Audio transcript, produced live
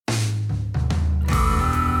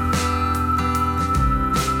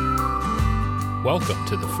Welcome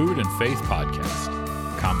to the Food and Faith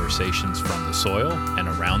Podcast, conversations from the soil and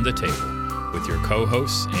around the table, with your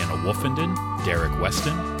co-hosts Anna Wolfenden, Derek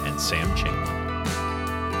Weston, and Sam Chamberlain.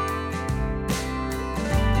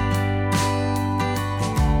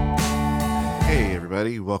 Hey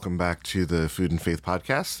everybody, welcome back to the Food and Faith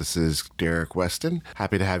Podcast. This is Derek Weston.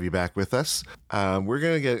 Happy to have you back with us. We're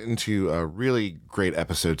going to get into a really great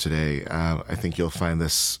episode today. I think you'll find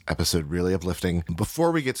this episode really uplifting.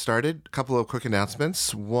 Before we get started, a couple of quick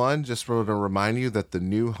announcements. One, just want to remind you that the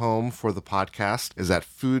new home for the podcast is at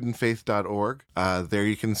foodandfaith.org. There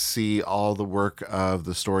you can see all the work of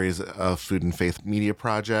the Stories of Food and Faith Media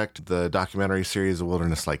Project, the documentary series A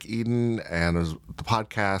Wilderness Like Eden, and the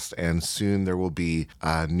podcast, and soon there will be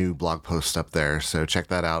a new blog post up there. So check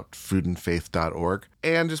that out, foodandfaith.org.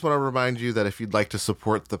 And just want to remind you that if you'd like to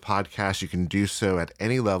support the podcast, you can do so at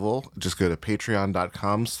any level. Just go to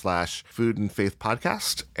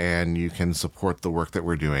patreon.com/foodandfaithpodcast and you can support the work that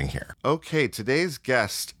we're doing here. Okay, today's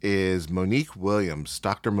guest is Monique Williams.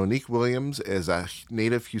 Dr. Monique Williams is a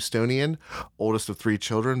native Houstonian, oldest of 3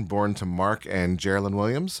 children, born to Mark and Geraldine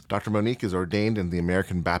Williams. Dr. Monique is ordained in the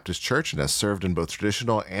American Baptist Church and has served in both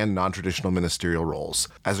traditional and non-traditional ministerial roles.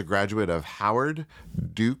 As a graduate of Howard,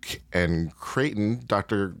 Duke, and Creighton,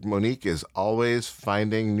 Dr. Monique is always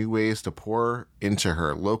finding new ways to pour into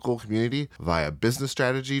her local community via business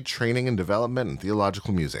strategy, training and development, and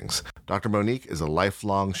theological musings. Dr. Monique is a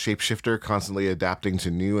lifelong shapeshifter, constantly adapting to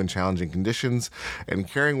new and challenging conditions, and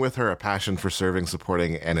carrying with her a passion for serving,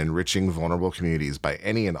 supporting, and enriching vulnerable communities by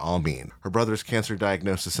any and all means. Her brother's cancer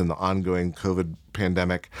diagnosis and the ongoing COVID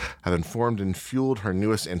pandemic have informed and fueled her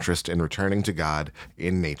newest interest in returning to God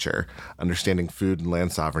in nature, understanding food and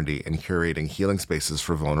land sovereignty, and curating healing spaces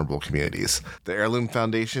for vulnerable communities. The Heirloom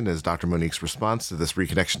Foundation is Dr. Monique's response to this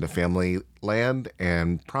reconnection to family land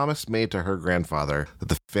and promise made to her grandfather that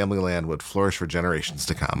the family land would flourish for generations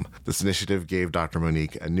to come. This initiative gave Dr.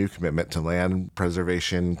 Monique a new commitment to land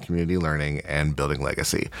preservation, community learning, and building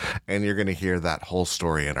legacy. And you're going to hear that whole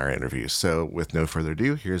story in our interview. So with no further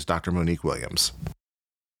ado, here's Dr. Monique Williams.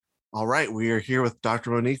 All right, we are here with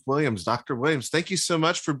Dr. Monique Williams. Dr. Williams, thank you so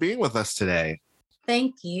much for being with us today.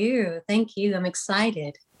 Thank you. Thank you. I'm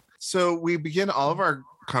excited. So we begin all of our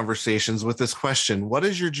conversations with this question. What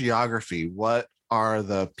is your geography? What are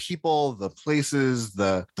the people, the places,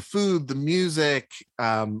 the food, the music,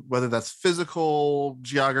 whether that's physical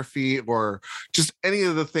geography or just any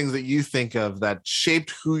of the things that you think of that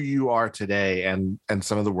shaped who you are today and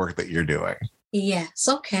some of the work that you're doing? Yes.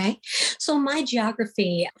 Okay. So my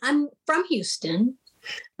geography, I'm from Houston,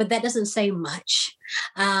 but that doesn't say much.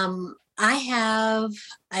 I have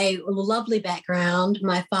a lovely background.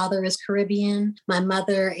 My father is Caribbean. My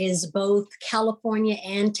mother is both California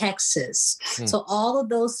and Texas. So all of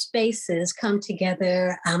those spaces come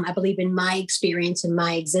together, I believe, in my experience and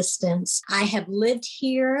my existence. I have lived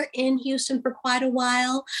here in Houston for quite a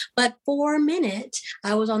while, but for a minute,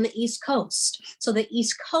 I was on the East Coast. So the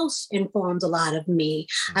East Coast informed a lot of me.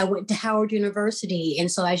 I went to Howard University.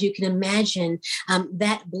 And so as you can imagine,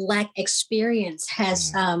 that Black experience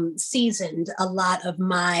has seasoned a lot of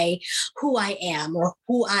who I am or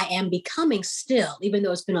who I am becoming still, even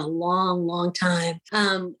though it's been a long, long time.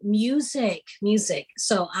 Music.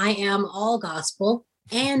 So I am all gospel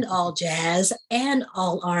and all jazz and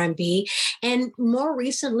all R&B, and more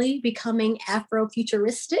recently becoming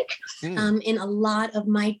Afrofuturistic in a lot of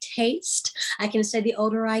my taste. I can say the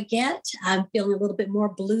older I get, I'm feeling a little bit more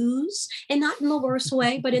blues, and not in the worst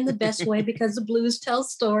way, but in the best way, because the blues tell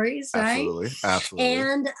stories, right?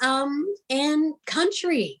 Absolutely. And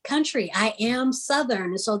country. I am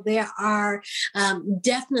Southern, so there are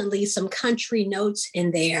definitely some country notes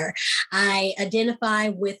in there. I identify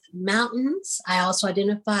with mountains. I also identify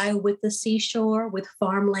with the seashore, with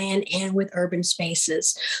farmland, and with urban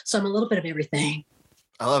spaces. So I'm a little bit of everything.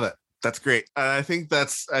 I love it. That's great. I think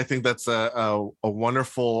that's a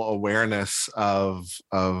wonderful awareness of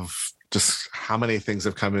just how many things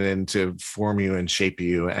have come in to form you and shape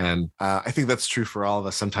you. And I think that's true for all of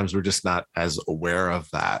us. Sometimes we're just not as aware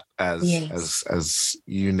of that as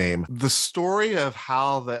you name. The story of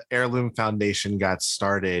how the Heirloom Foundation got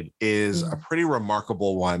started is a pretty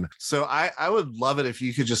remarkable one. So I would love it if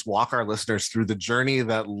you could just walk our listeners through the journey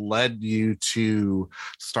that led you to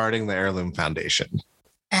starting the Heirloom Foundation.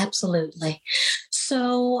 Absolutely.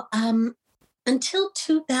 So, until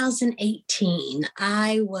 2018,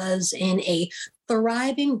 I was in a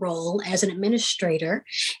thriving role as an administrator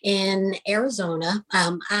in Arizona.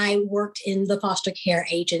 I worked in the foster care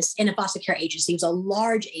agency, It was a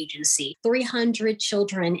large agency, 300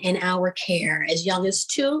 children in our care, as young as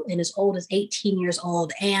 2 and as old as 18 years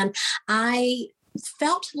old. And I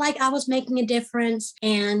felt like I was making a difference,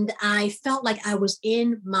 and I felt like I was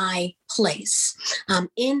in my place,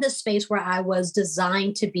 in the space where I was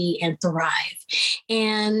designed to be and thrive.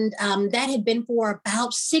 And that had been for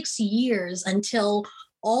about 6 years until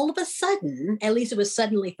all of a sudden, at least it was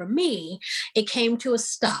suddenly for me, it came to a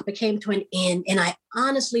stop. It came to an end. And I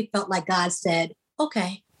honestly felt like God said,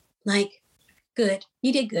 okay, like, good.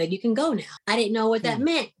 You did good. You can go now. I didn't know what that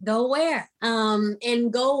meant. Go where?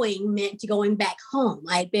 And going meant going back home.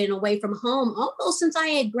 I had been away from home almost since I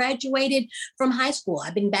had graduated from high school.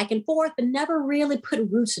 I've been back and forth, but never really put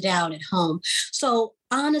roots down at home. So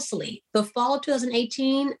honestly, the fall of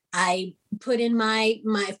 2018, I put in my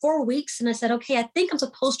 4 weeks and I said, okay, I think I'm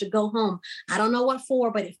supposed to go home. I don't know what for,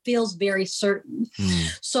 but it feels very certain.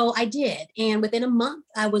 So I did. And within a month,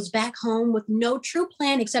 I was back home with no true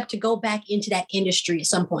plan except to go back into that industry at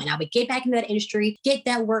some point. I would get back into that industry, get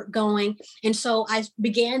that work going. And so I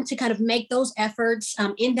began to kind of make those efforts.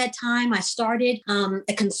 In that time, I started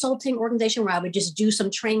a consulting organization where I would just do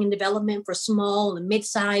some training and development for small and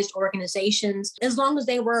mid-sized organizations. As long as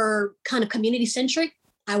they were kind of community centric,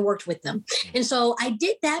 I worked with them. And so I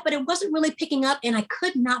did that, but it wasn't really picking up, and I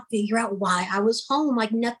could not figure out why. I was home,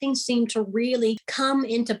 like nothing seemed to really come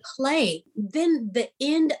into play. Then the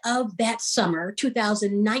end of that summer,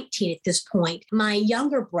 2019 at this point, my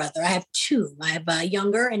younger brother, I have two. I have a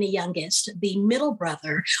younger and a youngest. The middle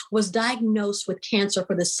brother was diagnosed with cancer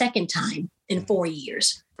for the second time in 4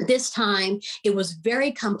 years. This time, it was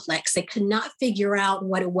very complex. They could not figure out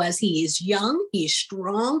what it was. He is young, he is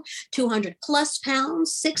strong, 200 plus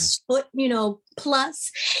pounds, 6 foot,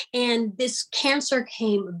 plus. And this cancer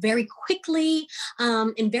came very quickly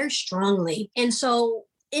and very strongly. And so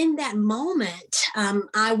in that moment,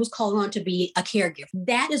 I was called on to be a caregiver.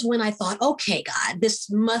 That is when I thought, okay, God, this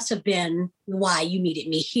must have been why you needed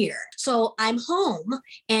me here. So I'm home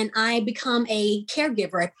and I become a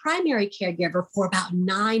caregiver, a primary caregiver for about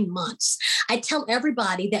 9 months. I tell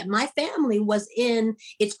everybody that my family was in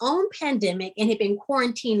its own pandemic and had been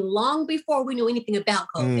quarantined long before we knew anything about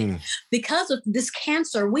COVID. Because of this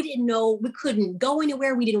cancer, we didn't know, we couldn't go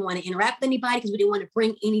anywhere. We didn't want to interact with anybody because we didn't want to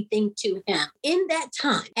bring anything to him. In that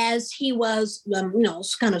time, as he was,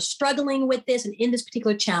 kind of struggling with this and in this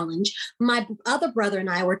particular challenge, my other brother and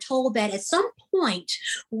I were told that at some point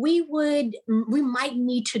we might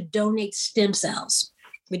need to donate stem cells.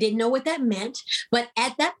 We didn't know what that meant. But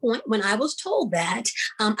at that point, when I was told that,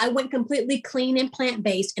 I went completely clean and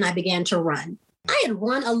plant-based and I began to run. I had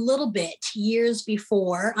run a little bit years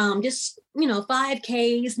before, just,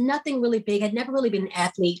 5Ks, nothing really big. I'd never really been an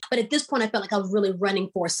athlete. But at this point, I felt like I was really running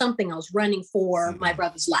for something. I was running for my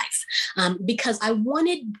brother's life because I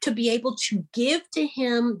wanted to be able to give to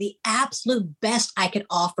him the absolute best I could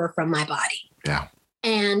offer from my body. Yeah.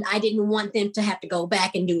 And I didn't want them to have to go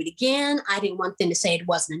back and do it again. I didn't want them to say it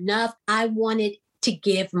wasn't enough. I wanted to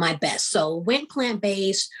give my best. So went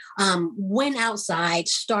plant-based, went outside,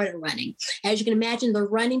 started running. As you can imagine, the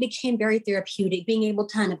running became very therapeutic, being able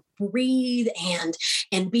to kind of breathe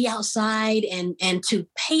and be outside and to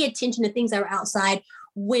pay attention to things that were outside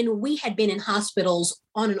when we had been in hospitals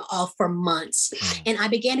on and off for months. And I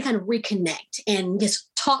began to kind of reconnect and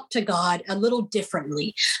just talk to God a little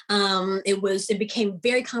differently. It became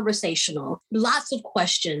very conversational, lots of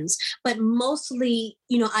questions, but mostly,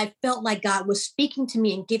 I felt like God was speaking to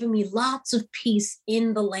me and giving me lots of peace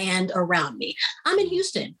in the land around me. I'm in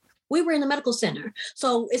Houston. We were in the medical center.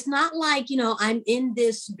 So it's not like, I'm in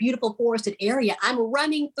this beautiful forested area. I'm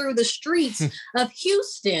running through the streets of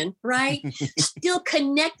Houston, right? Still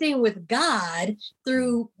connecting with God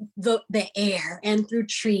through the air and through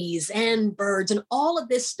trees and birds and all of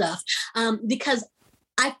this stuff. Because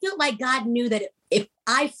I feel like God knew that if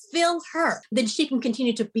I fill her, then she can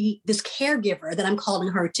continue to be this caregiver that I'm calling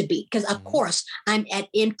her to be. Because of course I'm at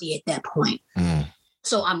empty at that point.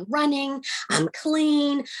 So I'm running, I'm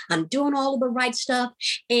clean, I'm doing all of the right stuff.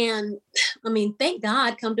 And thank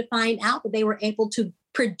God, come to find out that they were able to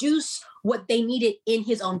produce what they needed in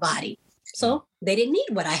his own body. So they didn't need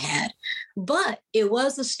what I had. But it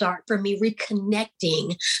was a start for me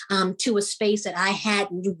reconnecting to a space that I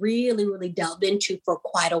hadn't really, really delved into for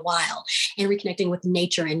quite a while and reconnecting with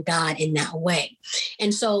nature and God in that way.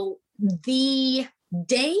 And so the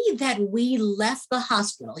day that we left the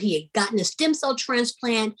hospital, he had gotten a stem cell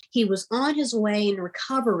transplant. He was on his way in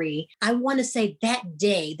recovery. I want to say that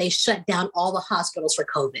day they shut down all the hospitals for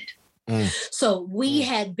COVID. So we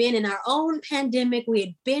had been in our own pandemic. We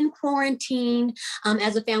had been quarantined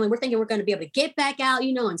as a family. We're thinking we're going to be able to get back out,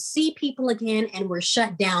 and see people again. And we're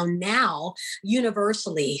shut down now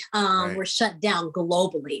universally. We're shut down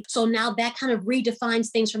globally. So now that kind of redefines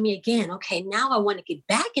things for me again. Okay, now I want to get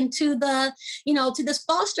back into the, to this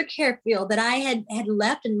foster care field that I had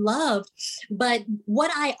left and loved. But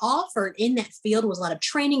what I offered in that field was a lot of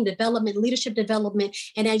training, development, leadership development.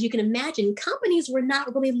 And as you can imagine, companies were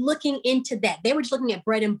not really looking into that. They were just looking at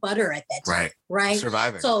bread and butter at that time. Right.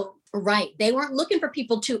 Surviving. So they weren't looking for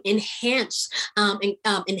people to enhance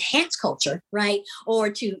culture, right? Or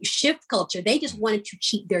to shift culture. They just wanted to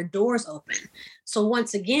keep their doors open. So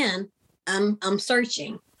once again, I'm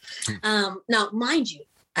searching. Now, mind you,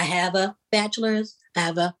 I have a bachelor's, I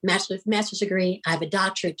have a master's degree, I have a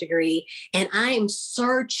doctorate degree, and I am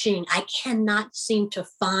searching. I cannot seem to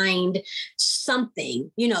find something,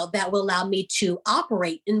 that will allow me to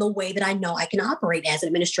operate in the way that I know I can operate as an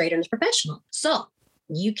administrator and as a professional. So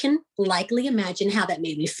you can likely imagine how that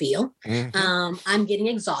made me feel. I'm getting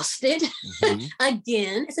exhausted.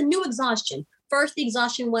 Again, it's a new exhaustion. First, the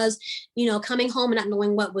exhaustion was, coming home and not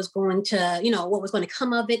knowing what was going to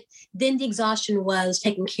come of it. Then the exhaustion was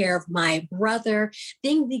taking care of my brother.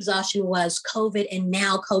 Then the exhaustion was COVID. And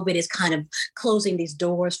now COVID is kind of closing these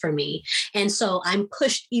doors for me. And so I'm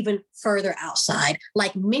pushed even further outside,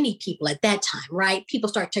 like many people at that time, right? People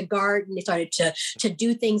started to garden. They started to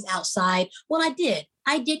do things outside. Well, I did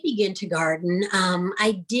begin to garden.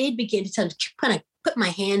 I did begin to kind of put my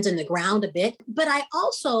hands in the ground a bit, but I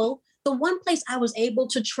also, the one place I was able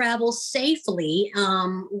to travel safely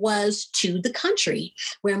was to the country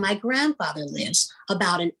where my grandfather lives.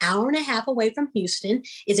 About an hour and a half away from Houston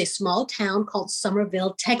is a small town called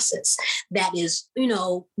Somerville, Texas. That is,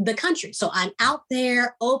 the country. So I'm out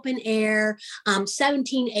there, open air,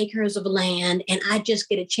 17 acres of land, and I just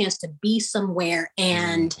get a chance to be somewhere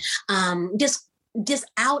and just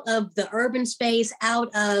out of the urban space, out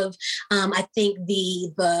of, I think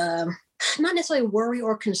the not necessarily worry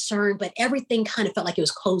or concern, but everything kind of felt like it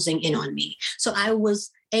was closing in on me. So I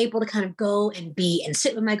was able to kind of go and be and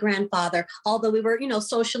sit with my grandfather, although we were,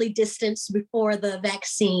 socially distanced before the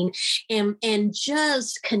vaccine, and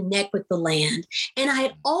just connect with the land. And I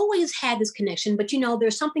had always had this connection, but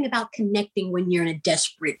there's something about connecting when you're in a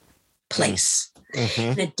desperate place,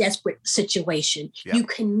 in a desperate situation. Yep. You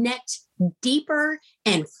connect deeper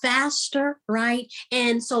and faster, right?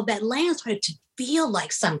 And so that land started to feel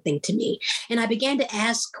like something to me. And I began to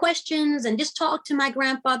ask questions and just talk to my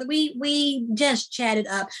grandfather. We just chatted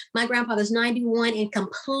up. My grandfather's 91 and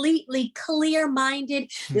completely clear-minded.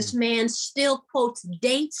 This man still quotes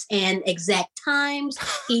dates and exact times.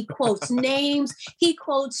 He quotes names. He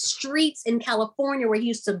quotes streets in California where he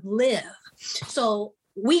used to live. So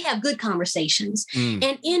we have good conversations.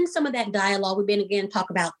 And in some of that dialogue, we began again to talk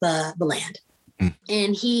about the land.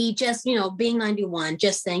 And he just, being 91,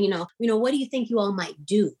 just saying, what do you think you all might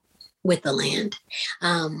do with the land?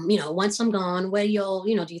 Once I'm gone, do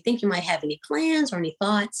you think you might have any plans or any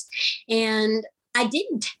thoughts? And I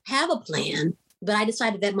didn't have a plan, but I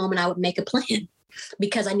decided that moment I would make a plan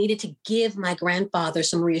because I needed to give my grandfather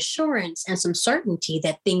some reassurance and some certainty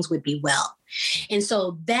that things would be well. And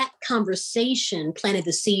so that conversation planted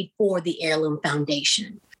the seed for the Heirloom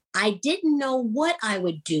Foundation. I didn't know what I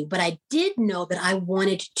would do, but I did know that I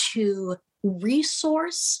wanted to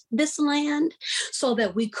resource this land so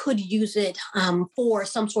that we could use it for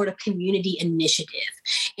some sort of community initiative.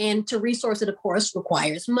 And to resource it, of course,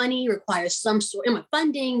 requires money, requires some sort of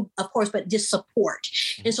funding, of course, but just support.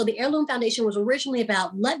 And so the Heirloom Foundation was originally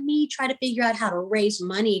about, let me try to figure out how to raise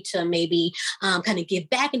money to maybe kind of give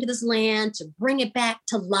back into this land, to bring it back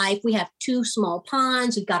to life. We have 2 small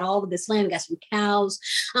ponds. We've got all of this land. We got some cows,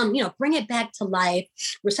 bring it back to life,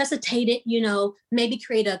 resuscitate it, maybe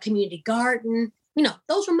create a community garden.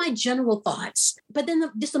 Those were my general thoughts. But then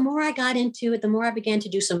the more I got into it, the more I began to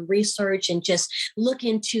do some research and just look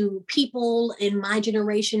into people in my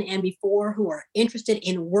generation and before who are interested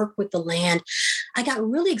in work with the land. I got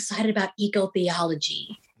really excited about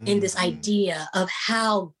eco-theology and this idea of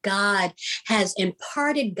how God has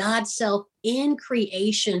imparted God's self in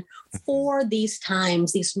creation for these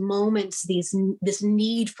times, these moments, this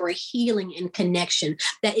need for healing and connection,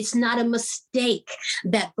 that it's not a mistake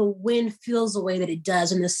that the wind feels the way that it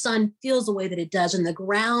does and the sun feels the way that it does and the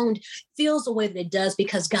ground feels the way that it does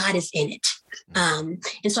because God is in it. And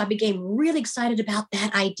so I became really excited about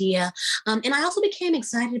that idea. And I also became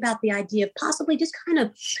excited about the idea of possibly just kind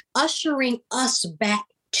of ushering us back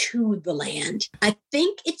to the land. I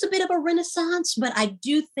think it's a bit of a renaissance, but I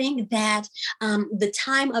do think that the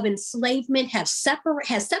time of enslavement has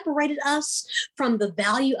separated us from the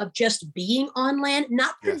value of just being on land,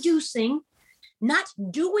 not Yes. producing, not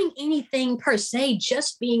doing anything per se,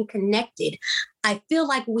 just being connected. I feel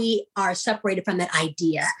like we are separated from that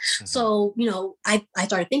idea. Mhm. So, I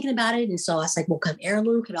started thinking about it. And so I was like, well,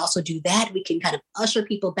 Heirloom could also do that. We can kind of usher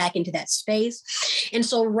people back into that space. And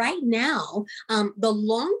so right now, the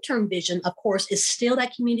long-term vision, of course, is still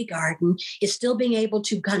that community garden, is still being able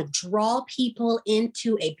to kind of draw people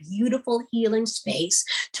into a beautiful healing space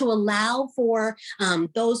to allow for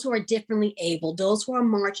those who are differently able, those who are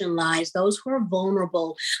marginalized, those who are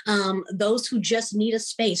vulnerable, those who just need a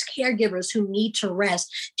space, caregivers who need to rest,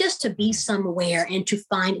 just to be somewhere and to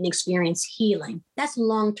find and experience healing. That's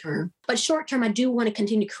long term. But short term, I do want to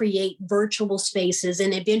continue to create virtual spaces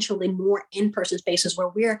and eventually more in-person spaces where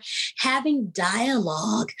we're having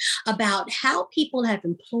dialogue about how people have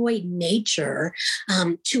employed nature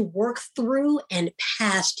to work through and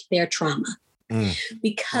past their trauma.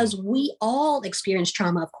 Because we all experience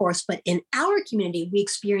trauma, of course, but in our community, we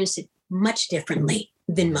experience it much differently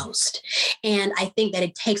than most. And I think that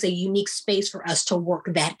it takes a unique space for us to work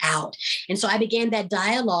that out. And so I began that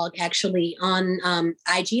dialogue actually on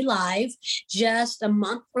IG Live just a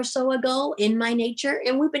month or so ago in My Nature.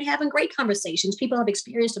 And we've been having great conversations. People have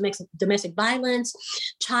experienced domestic violence,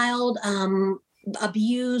 child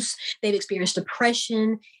abuse, they've experienced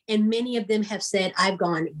depression, and many of them have said, I've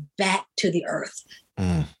gone back to the earth.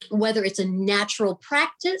 Whether it's a natural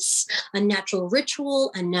practice, a natural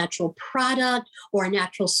ritual, a natural product, or a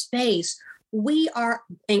natural space, we are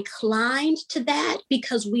inclined to that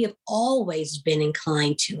because we have always been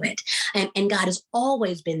inclined to it. And God has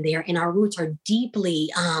always been there, and our roots are deeply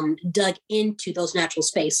dug into those natural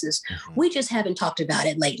spaces. We just haven't talked about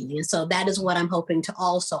it lately. And so that is what I'm hoping to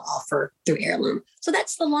also offer through Heirloom. So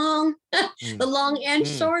that's the long and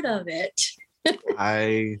short of it.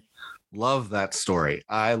 I love that story.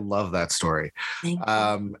 Thank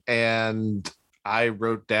you. And I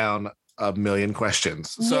wrote down a million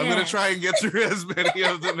questions. So I'm going to try and get through as many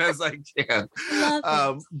of them as I can.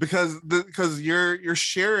 Because you're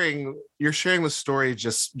sharing the story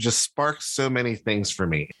just sparks so many things for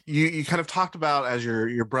me. You kind of talked about as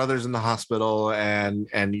your brother's in the hospital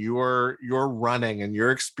and you're running and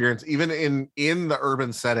your experience, even in the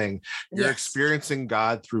urban setting, you're experiencing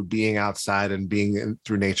God through being outside and being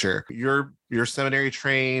through nature. You're seminary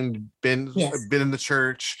trained, been in the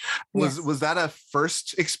church. Was that a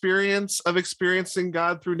first experience of experiencing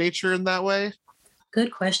God through nature in that way?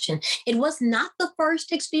 Good question. It was not the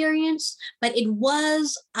first experience, but it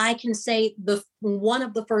was, I can say, one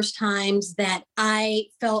of the first times that I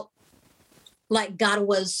felt like God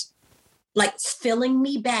was like filling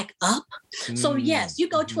me back up. So yes, you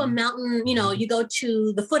go to a mountain, you go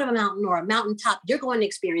to the foot of a mountain or a mountaintop, you're going to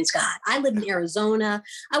experience God. I lived in Arizona.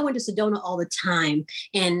 I went to Sedona all the time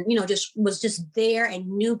and, was just there and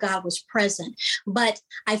knew God was present. But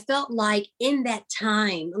I felt like in that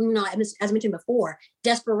time, as I mentioned before,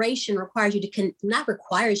 desperation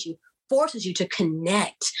forces you to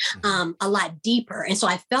connect a lot deeper. And so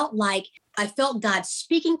I felt God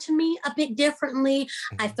speaking to me a bit differently.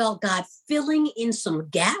 I felt God filling in some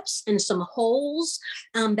gaps and some holes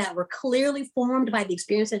that were clearly formed by the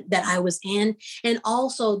experience that I was in. And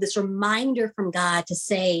also this reminder from God to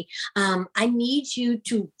say, I need you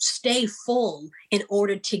to stay full in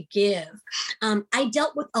order to give. I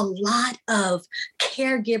dealt with a lot of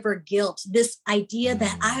caregiver guilt, this idea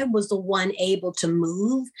that I was the one able to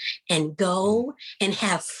move and go and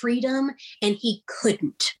have freedom, and he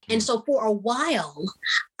couldn't. And so for a while,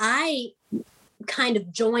 I kind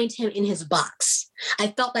of joined him in his box. I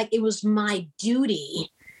felt like it was my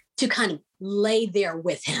duty to kind of lay there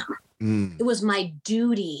with him. It was my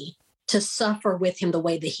duty to suffer with him the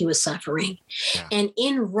way that he was suffering. Yeah. And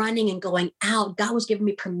in running and going out, God was giving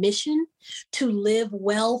me permission to live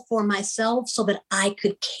well for myself so that I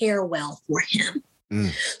could care well for him.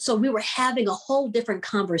 So we were having a whole different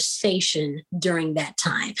conversation during that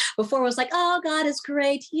time. Before it was like, oh, God is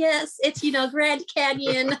great. Yes, it's, Grand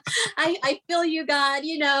Canyon. I feel you, God,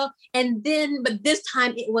 And then, but this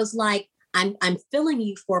time it was like, I'm filling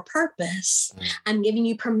you for a purpose. I'm giving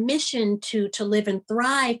you permission to live and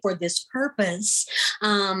thrive for this purpose.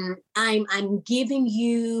 I'm giving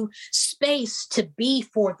you space to be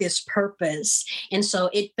for this purpose. And so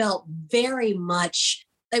it felt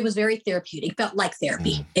it was very therapeutic. It felt like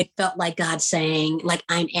therapy. It felt like God saying, like,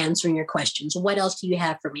 I'm answering your questions. What else do you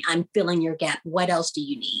have for me? I'm filling your gap. What else do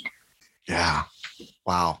you need? Yeah.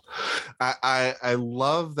 Wow. I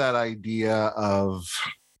love that idea of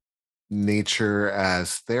nature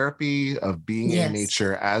as therapy, of being in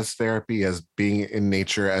nature as therapy, as being in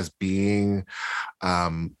nature as being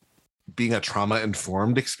being a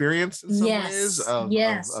trauma-informed experience in some ways, of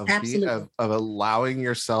allowing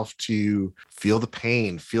yourself to feel the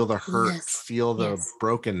pain, feel the hurt, feel the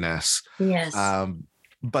brokenness.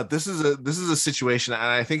 But this is a situation, and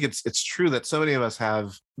I think it's true that so many of us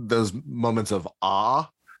have those moments of awe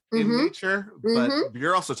in nature, but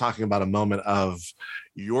you're also talking about a moment of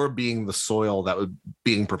you're being the soil that was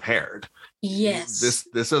being prepared. This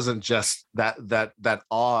isn't just that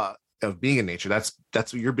awe of being in nature. That's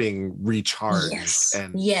you're being recharged,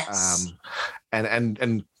 and it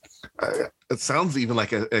sounds even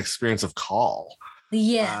like an experience of call.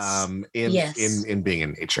 In being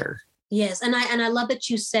in nature. Yes, and I love that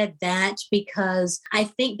you said that, because I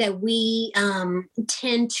think that we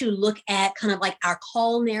tend to look at kind of like our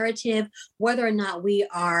call narrative, whether or not we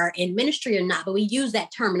are in ministry or not, but we use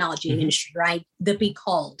that terminology in ministry, right? The be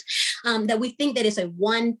called. That we think that it's a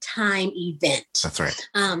one-time event. That's right.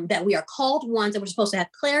 That we are called once, and we're supposed to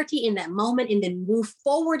have clarity in that moment and then move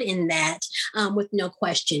forward in that with no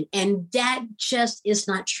question. And that just is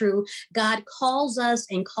not true. God calls us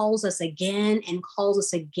and calls us again and calls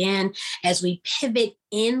us again as we pivot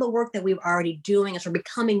in the work that we're already doing, as we're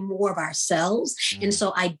becoming more of ourselves. And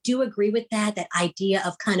so I do agree with that idea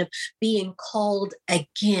of kind of being called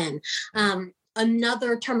again.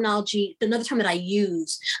 Another term that I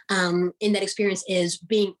use in that experience is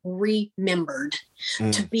being remembered,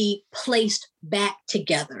 to be placed back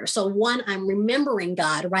together. So one, I'm remembering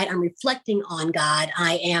God, right? I'm reflecting on God.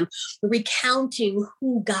 I am recounting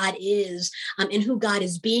who God is and who God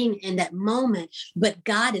is being in that moment. But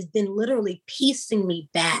God is then literally piecing me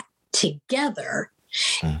back together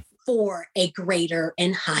for a greater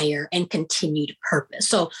and higher and continued purpose.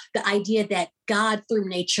 So the idea that God through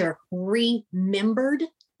nature remembered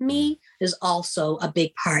me is also a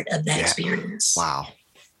big part of that experience. Wow.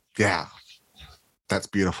 Yeah. That's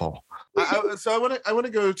beautiful. So I want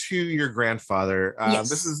to go to your grandfather.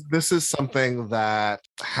 This is something that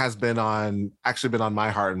has been on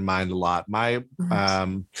my heart and mind a lot. My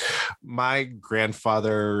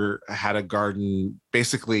grandfather had a garden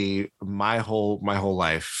basically my whole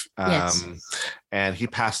life. And he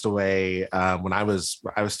passed away when I was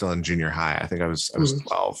still in junior high. I think I was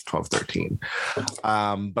 12, 13.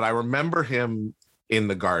 But I remember him in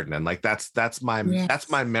the garden, and like that's my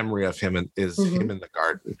memory of him, is him in the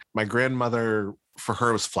garden. My grandmother, for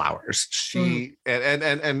her, was flowers. She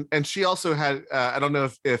and she also had I don't know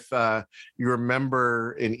if you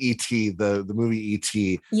remember in E.T., the movie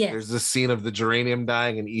E.T. There's this scene of the geranium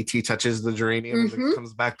dying, and E.T. touches the geranium and it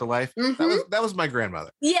comes back to life. That was my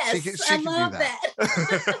grandmother. Yes, she I love that.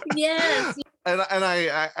 Yes. And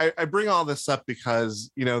I bring all this up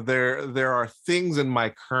because, you know, there are things in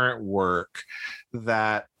my current work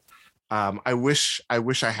that I wish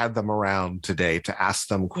I had them around today to ask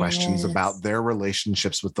them questions about their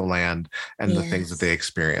relationships with the land and the things that they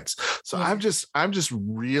experience. So I'm just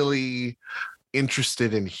really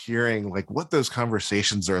interested in hearing like what those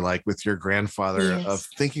conversations are like with your grandfather, of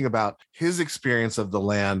thinking about his experience of the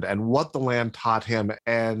land and what the land taught him,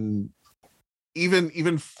 and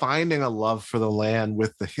even finding a love for the land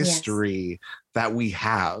with the history that we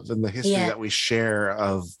have and the history that we share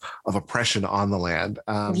of oppression on the land.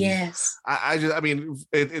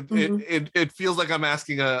 It feels like I'm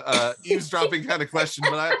asking a eavesdropping kind of question,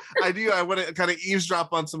 but I want to kind of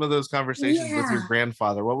eavesdrop on some of those conversations with your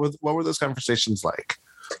grandfather. What were those conversations like?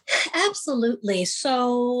 Absolutely.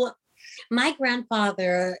 So my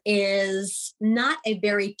grandfather is not a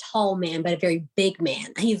very tall man, but a very big man.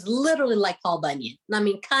 He's literally like Paul Bunyan. I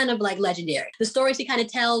mean, kind of like legendary. The stories he kind of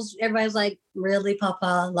tells, everybody's like, really,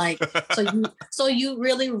 Papa? Like, so you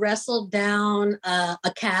really wrestled down a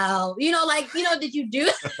cow? You know, did you do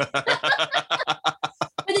it? But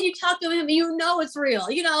then you talk to him, you know it's real.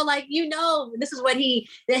 You know, like, this is what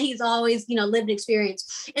he's always, lived and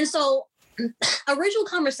experienced. And so original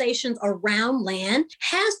conversations around land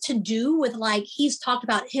has to do with, like, he's talked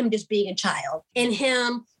about him just being a child and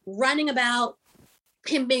him running about,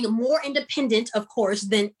 him being more independent, of course,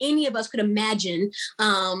 than any of us could imagine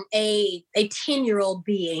a 10-year-old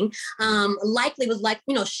being. Likely was like,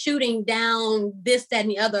 shooting down this, that, and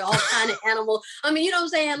the other, all kind of animal. I mean, you know what I'm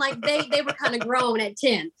saying? Like they were kind of grown at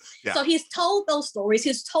 10. Yeah. So he's told those stories.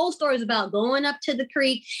 He's told stories about going up to the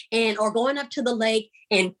creek or going up to the lake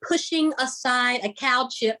and pushing aside a cow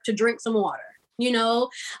chip to drink some water. He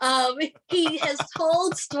has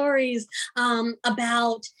told stories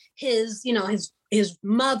about his his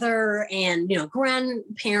mother and,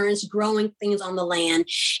 grandparents growing things on the land,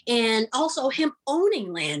 and also him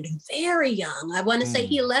owning land very young. I want to say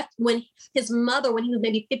he left when his mother, when he was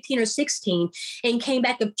maybe 15 or 16, and came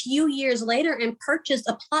back a few years later and purchased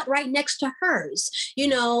a plot right next to hers.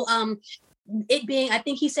 It being, I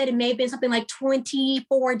think he said it may have been something like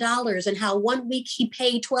 $24, and how one week he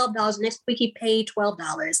paid $12, next week he paid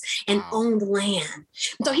 $12 and owned land.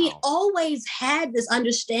 So he always had this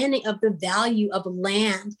understanding of the value of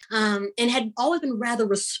land, and had always been rather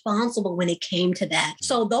responsible when it came to that.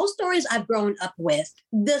 So those stories I've grown up with.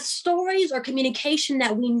 The stories or communication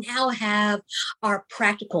that we now have are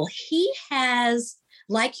practical. He has,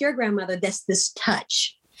 like your grandmother, that's this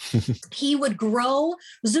touch. He would grow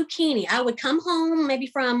zucchini. I would come home maybe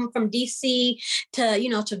from DC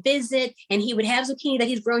to visit, and he would have zucchini that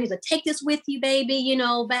he's grown. He's like, take this with you, baby,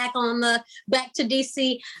 back to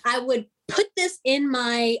DC. I would put this in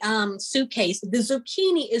my suitcase. The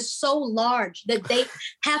zucchini is so large that they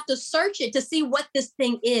have to search it to see what this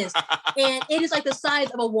thing is. And it is like the size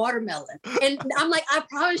of a watermelon. And I'm like, I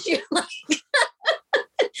promise you,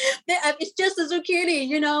 it's just a zucchini,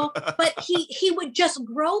 but he would just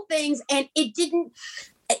grow things, and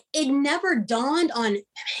it never dawned on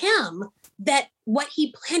him that what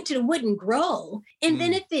he planted wouldn't grow. And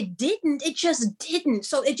then if it didn't, it just didn't.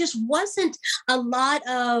 So it just wasn't a lot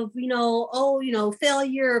of,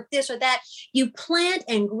 failure of this or that. You plant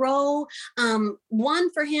and grow,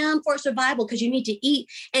 one, for him, for survival, because you need to eat,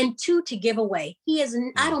 and two, to give away.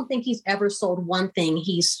 I don't think he's ever sold one thing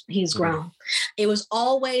he's grown. It was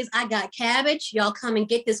always, I got cabbage. Y'all come and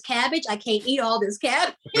get this cabbage. I can't eat all this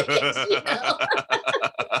cabbage.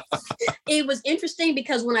 It was interesting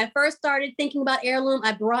because when I first started thinking about heirloom,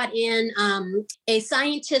 I brought in a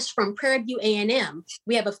scientist from Prairie View A&M.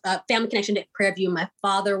 We have a family connection at Prairie View. My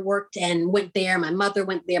father worked and went there. My mother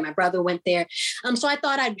went there. My brother went there. So I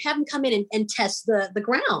thought I'd have him come in and test the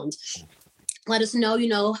ground. Let us know,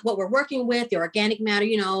 what we're working with, the organic matter,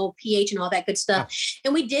 pH and all that good stuff.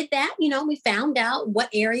 And we did that, we found out what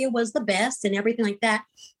area was the best and everything like that.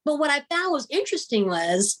 But what I found was interesting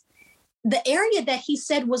was the area that he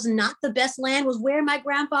said was not the best land was where my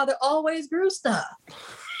grandfather always grew stuff.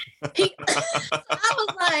 I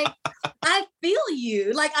was like, I feel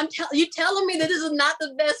you. Like, you telling me that this is not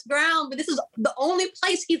the best ground, but this is the only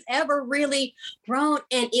place he's ever really grown,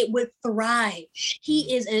 and it would thrive.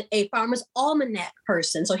 He is a farmer's almanac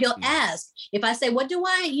person. So he'll ask, if I say, what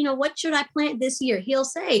should I plant this year? He'll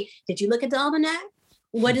say, did you look at the almanac?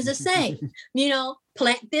 What does it say?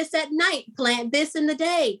 Plant this at night, plant this in the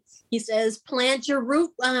day. He says, plant your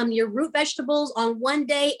root vegetables on one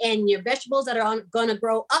day, and your vegetables that are going to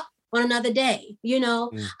grow up on another day.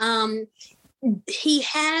 He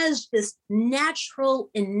has this natural,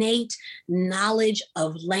 innate knowledge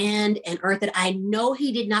of land and earth that I know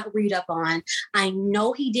he did not read up on. I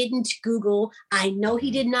know he didn't Google. I know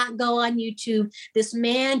he did not go on YouTube. This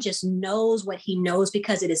man just knows what he knows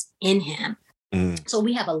because it is in him. So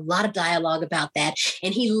we have a lot of dialogue about that.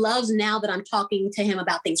 And he loves now that I'm talking to him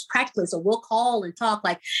about things practically. So we'll call and talk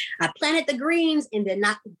like, I planted the greens and they're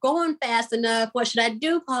not going fast enough. What should I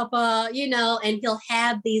do, Papa? And he'll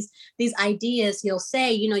have these ideas. He'll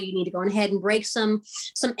say, you need to go ahead and break some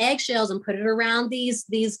eggshells and put it around these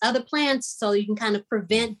other plants so you can kind of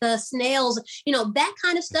prevent the snails, that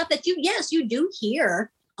kind of stuff that you do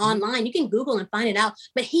hear online. You can Google and find it out,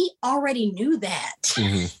 but he already knew that.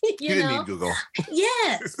 He didn't need Google.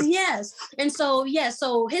 Yes. And so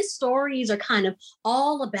his stories are kind of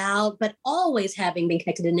all about, but always having been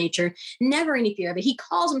connected to nature, never any fear of it. He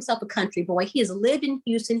calls himself a country boy. He has lived in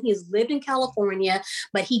Houston. He has lived in California,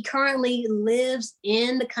 but he currently lives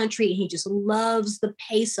in the country, and he just loves the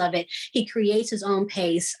pace of it. He creates his own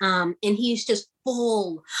pace, and he's just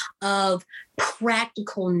full of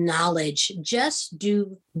practical knowledge. Just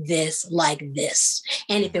do this like this.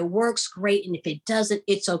 And if it works, great. And if it doesn't,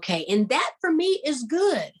 it's okay. And that for me is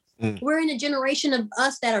good. We're in a generation of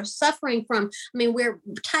us that are suffering from, we're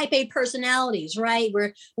type A personalities, right?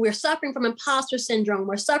 We're suffering from imposter syndrome.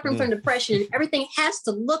 We're suffering from depression. Everything has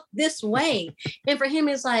to look this way. And for him,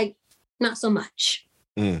 it's like, not so much.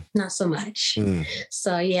 Not so much.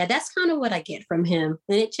 So yeah, that's kind of what I get from him.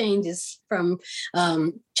 And it changes from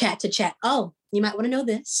chat to chat. Oh, you might want to know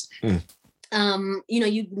this.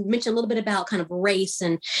 You mentioned a little bit about kind of race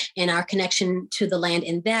and our connection to the land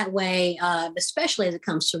in that way, especially as it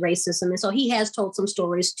comes to racism. And so he has told some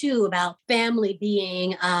stories too about family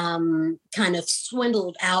being kind of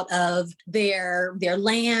swindled out of their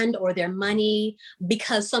land or their money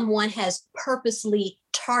because someone has purposely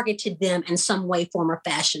targeted them in some way, form, or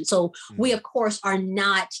fashion. So we, of course, are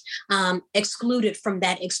not excluded from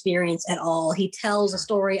that experience at all. He tells a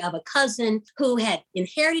story of a cousin who had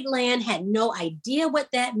inherited land, had no idea what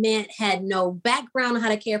that meant, had no background on how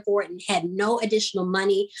to care for it, and had no additional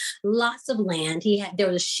money, lots of land. There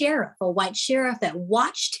was a sheriff, a white sheriff, that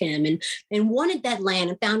watched him and wanted that land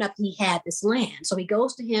and found out he had this land. So he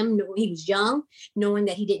goes to him. He was young, knowing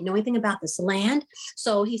that he didn't know anything about this land.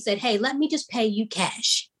 So he said, hey, let me just pay you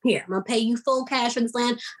cash. Here, I'm going to pay you full cash for this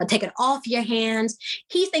land. I'll take it off your hands.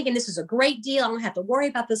 He's thinking this is a great deal. I don't have to worry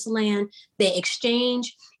about this land. They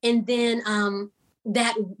exchange. And then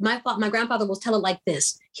that my grandfather will tell it like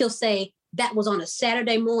this. He'll say, that was on a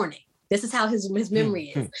Saturday morning. This is how his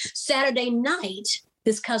memory is. Saturday night,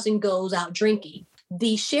 this cousin goes out drinking.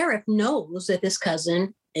 The sheriff knows that this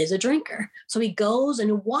cousin is a drinker. So he goes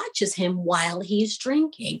and watches him while he's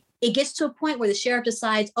drinking. It gets to a point where the sheriff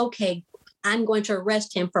decides, okay, I'm going to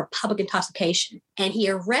arrest him for public intoxication. And he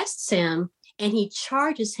arrests him and he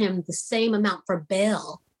charges him the same amount for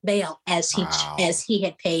bail as he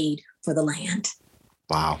had paid for the land.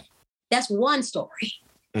 Wow. That's one story.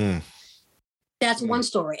 That's one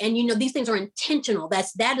story. And these things are intentional.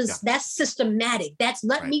 That's systematic. That's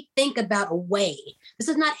let me think about a way. This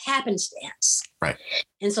is not happenstance. Right.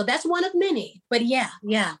 And so that's one of many. But yeah,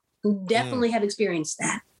 definitely have experienced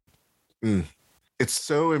that. It's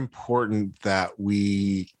so important that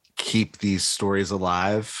we keep these stories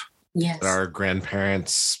alive. Yes. That our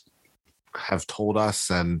grandparents have told us.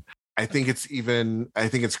 And I think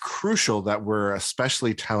it's crucial that we're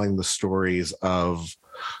especially telling the stories of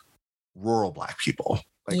rural Black people.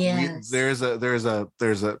 There's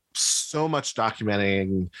so much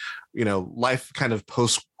documenting, life kind of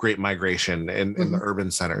post Great Migration in the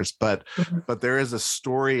urban centers, but there is a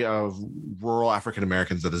story of rural African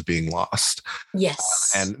Americans that is being lost.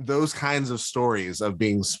 Yes. And those kinds of stories of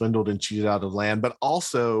being swindled and cheated out of land, but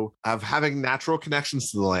also of having natural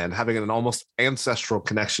connections to the land, having an almost ancestral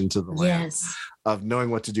connection to the land, of knowing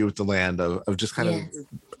what to do with the land, of just kind of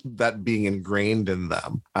that being ingrained in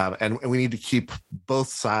them. And we need to keep both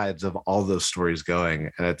sides of all those stories going.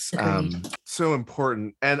 And it's so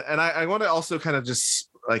important. And I want to also kind of just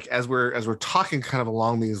as we're talking kind of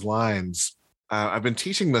along these lines, I've been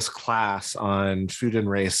teaching this class on food and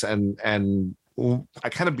race, and I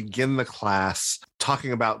kind of begin the class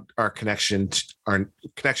talking about our connection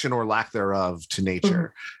or lack thereof to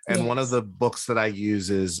nature. And one of the books that I use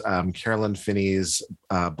is Carolyn Finney's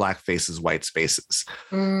Black Faces, White Spaces.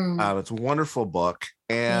 It's a wonderful book.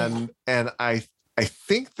 And I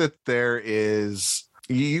think that there is,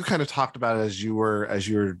 you kind of talked about it as you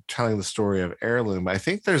were telling the story of Heirloom. I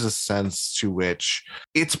think there's a sense to which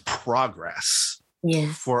it's progress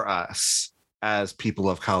for us as people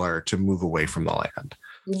of color to move away from the land.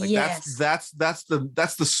 That's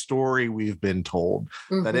the story we've been told,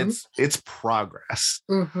 that it's progress.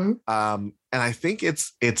 And I think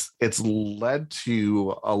it's led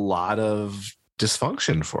to a lot of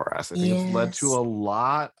dysfunction for us. I think it's led to a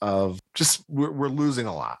lot of just we're losing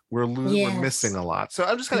a lot. We're missing a lot. So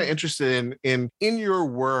I'm just kind of interested in your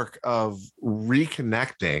work of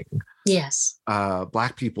reconnecting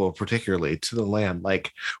Black people particularly to the land. What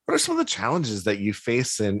are some of the challenges that you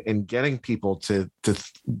face in getting people to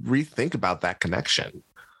rethink about that connection?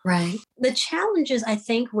 Right. The challenges, I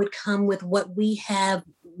think, would come with what we have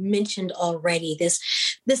mentioned already,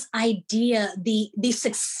 this idea, the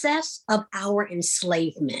success of our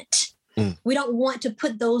enslavement. We don't want to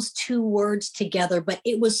put those two words together, but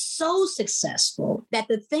it was so successful that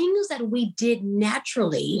the things that we did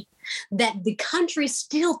naturally, that the country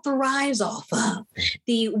still thrives off of,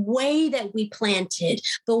 the way that we planted,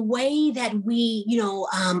 the way that we,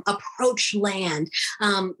 approach land,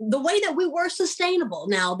 the way that we were sustainable.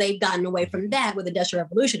 Now they've gotten away from that with the Industrial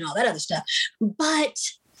Revolution and all that other stuff. But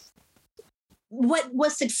what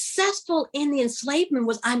was successful in the enslavement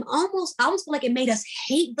was I almost feel like it made us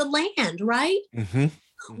hate the land, right?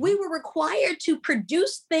 We were required to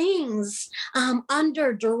produce things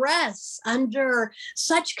under duress, under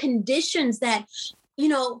such conditions that,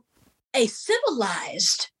 a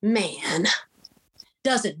civilized man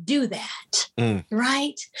doesn't do that,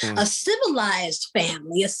 right? A civilized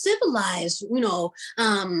family, a civilized,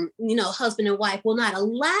 husband and wife will not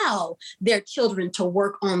allow their children to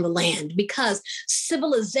work on the land, because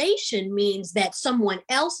civilization means that someone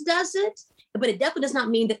else does it, but it definitely does not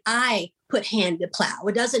mean that I put hand to plow.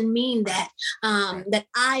 It doesn't mean that that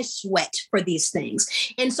I sweat for these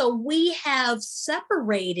things. And so we have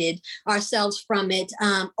separated ourselves from it,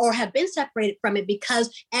 or have been separated from it,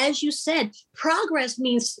 because, as you said, progress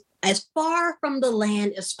means as far from the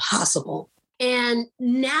land as possible. And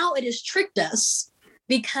now it has tricked us,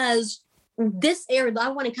 because this area, I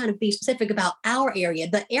want to kind of be specific about our area.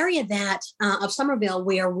 The area that of Somerville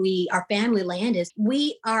where our family land is,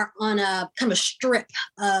 we are on a kind of strip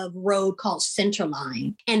of road called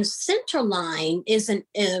Centerline. And Centerline is an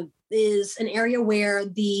area where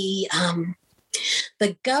the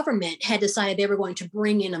government had decided they were going to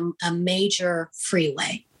bring in a major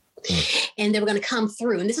freeway. And they were going to come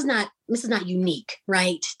through. And this is not unique,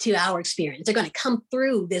 right, to our experience. They're going to come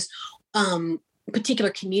through this particular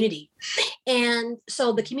community. And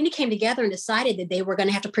so the community came together and decided that they were going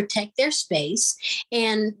to have to protect their space.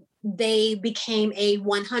 And they became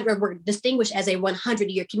were distinguished as a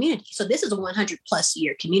 100-year community. So this is a 100+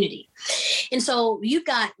 year community. And so you've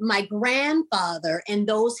got my grandfather and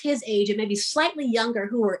those his age and maybe slightly younger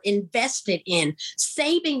who were invested in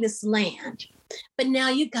saving this land. But now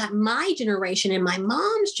you've got my generation and my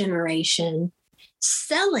mom's generation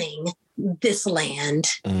selling this land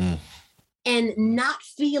and not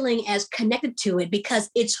feeling as connected to it because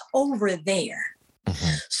it's over there.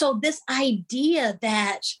 Mm-hmm. So this idea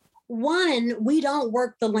that, one, we don't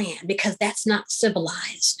work the land because that's not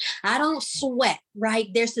civilized. I don't sweat, right?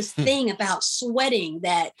 There's this thing about sweating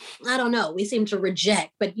that, I don't know, we seem to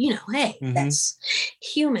reject, but hey, that's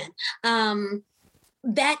human.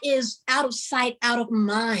 That is out of sight, out of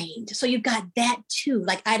mind. So you've got that too.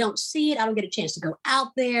 Like, I don't see it. I don't get a chance to go out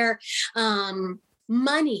there.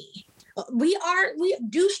 Money. We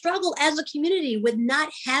do struggle as a community with not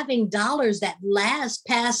having dollars that last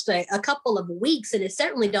past a couple of weeks. And it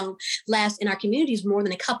certainly don't last in our communities more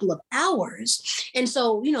than a couple of hours. And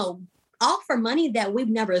so, offer money that we've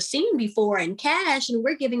never seen before in cash, and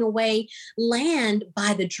we're giving away land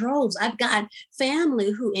by the droves. I've got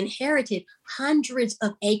family who inherited hundreds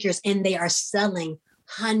of acres and they are selling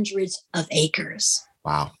hundreds of acres.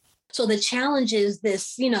 Wow. So the challenge is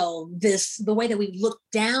this, the way that we look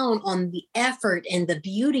down on the effort and the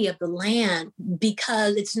beauty of the land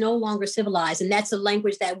because it's no longer civilized. And that's the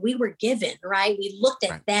language that we were given, right? We looked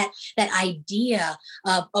at that idea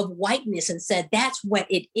of whiteness and said, that's what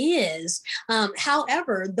it is.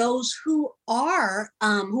 However, those who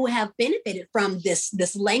have benefited from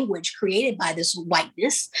this language created by this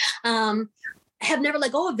whiteness, have never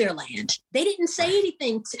let go of their land. They didn't say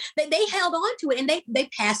anything. They held on to it and they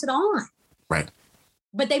pass it on. Right.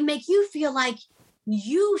 But they make you feel like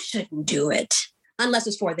you shouldn't do it unless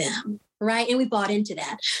it's for them. Right. And we bought into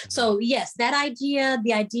that. So yes, the idea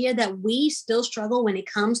that we still struggle when it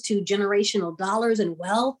comes to generational dollars and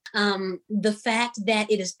wealth, the fact that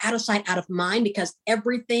it is out of sight, out of mind, because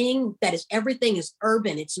everything is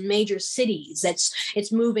urban. It's major cities.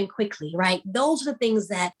 It's moving quickly. Right. Those are the things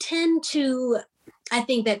that I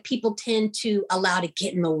think that people tend to allow to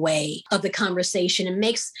get in the way of the conversation and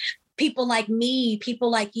makes people like me, people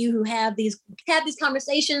like you who have these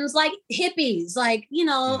conversations like hippies, like,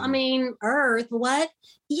 Earth, what?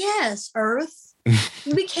 Yes, Earth.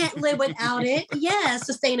 We can't live without it. Yes,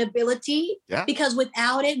 sustainability. Yeah. Because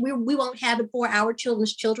without it, we won't have it for our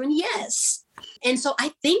children's children. Yes. And so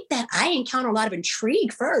I think that I encounter a lot of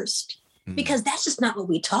intrigue first. Because that's just not what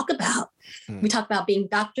we talk about. We talk about being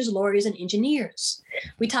doctors, lawyers, and engineers.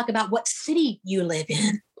 We talk about what city you live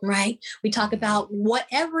in, right? We talk about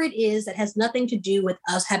whatever it is that has nothing to do with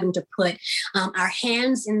us having to put our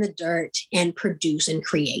hands in the dirt and produce and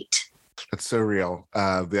create. That's so real.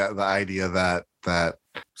 The idea that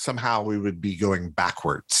somehow we would be going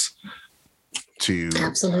backwards to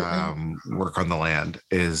work on the land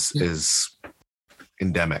is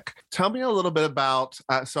endemic. Tell me a little bit about.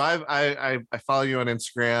 So I follow you on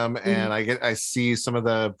Instagram, and I see some of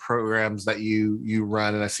the programs that you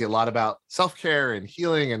run, and I see a lot about self-care and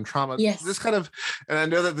healing and trauma. Yes. This kind of, and I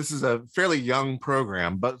know that this is a fairly young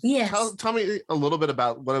program, but yes. Tell me a little bit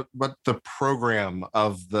about what the program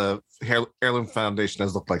of the Heirloom Foundation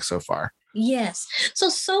has looked like so far. Yes.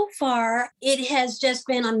 So far, it has just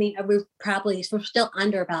been, we're still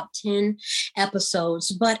under about 10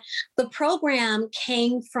 episodes, but the program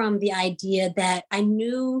came from the idea that I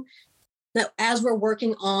knew that as we're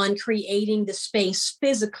working on creating the space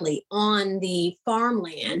physically on the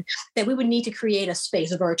farmland, that we would need to create a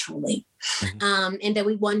space virtually. And that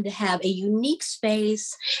we wanted to have a unique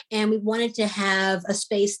space, and we wanted to have a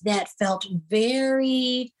space that felt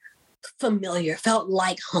very familiar, felt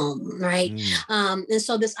like home, right? And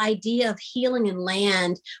so this idea of healing in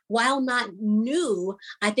land, while not new,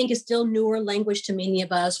 I think is still newer language to many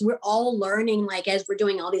of us. We're all learning, like as we're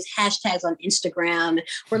doing all these hashtags on Instagram,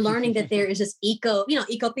 we're learning that there is this eco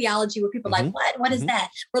theology where people are like, what is that?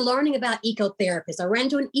 We're learning about ecotherapists. I ran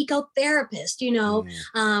into an ecotherapist,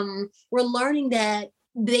 we're learning that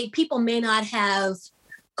people may not have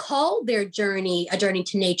call their journey a journey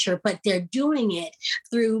to nature, but they're doing it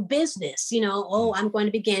through business. I'm going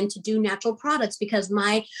to begin to do natural products because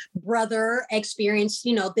my brother experienced,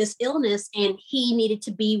 this illness and he needed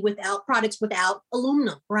to be without products without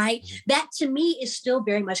aluminum, right? That to me is still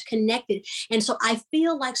very much connected. And so I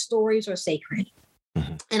feel like stories are sacred.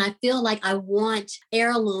 And I feel like I want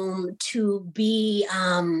Heirloom to be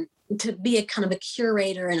a kind of a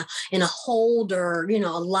curator and a holder, a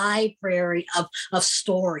library of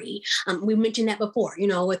story. We mentioned that before,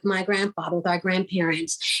 with my grandfather, with our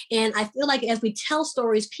grandparents. And I feel like as we tell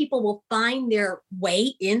stories, people will find their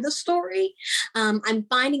way in the story. I'm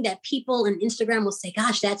finding that people on Instagram will say,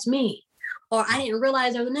 gosh, that's me. Or I didn't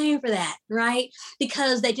realize there was a name for that, right?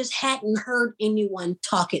 Because they just hadn't heard anyone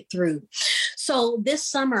talk it through. So this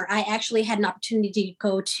summer, I actually had an opportunity to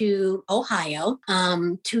go to Ohio,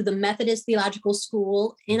 to the Methodist Theological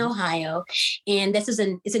School in Ohio. And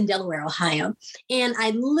it's in Delaware, Ohio. And I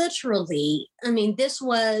literally, this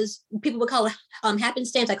was, people would call it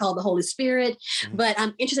happenstance. I call it the Holy Spirit, but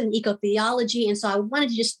I'm interested in eco-theology. And so I wanted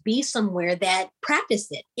to just be somewhere that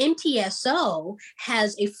practiced it. MTSO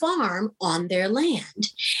has a farm on their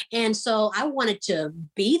land. And so I wanted to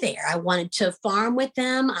be there. I wanted to farm with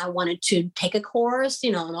them. I wanted to take a course,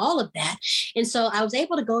 and all of that. And so I was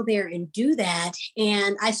able to go there and do that.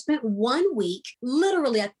 And I spent 1 week,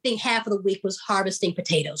 literally, I think half of the week was harvesting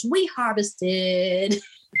potatoes. We harvested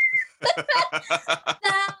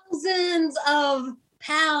thousands of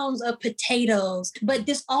pounds of potatoes. But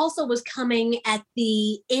this also was coming at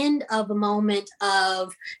the end of a moment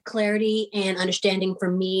of clarity and understanding for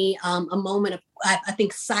me, a moment of, I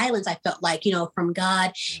think, silence, I felt like, from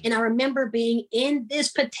God. And I remember being in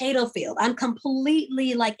this potato field. I'm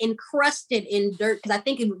completely like encrusted in dirt because I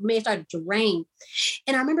think it may have started to rain.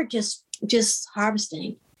 And I remember just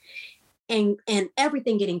harvesting and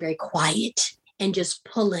everything getting very quiet. And just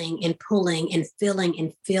pulling and pulling and filling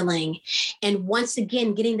and filling. And once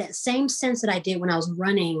again, getting that same sense that I did when I was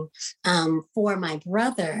running for my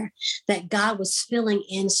brother, that God was filling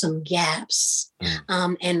in some gaps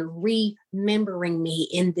and remembering me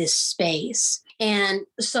in this space. And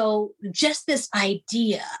so just this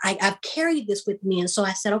idea, I've carried this with me. And so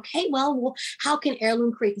I said, okay, well, how can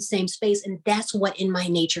Heirloom create the same space? And that's what In My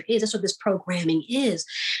Nature is. That's what this programming is.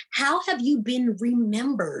 How have you been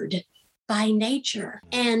remembered by nature?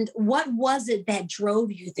 And what was it that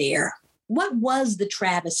drove you there? What was the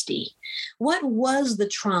travesty? What was the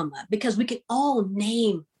trauma? Because we could all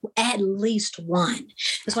name at least one.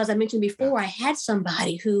 That's why, as I mentioned before, I had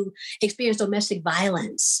somebody who experienced domestic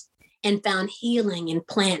violence and found healing in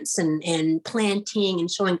plants and planting and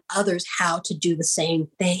showing others how to do the same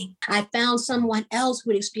thing. I found someone else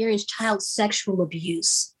who had experienced child sexual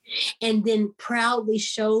abuse and then proudly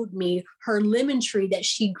showed me her lemon tree that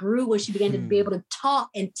she grew when she began to be able to talk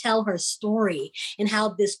and tell her story, and how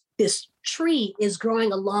this tree is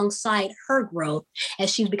growing alongside her growth as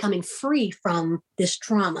she's becoming free from this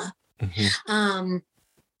trauma.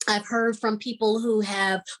 I've heard from people who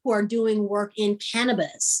are doing work in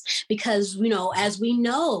cannabis because, as we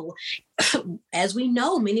know,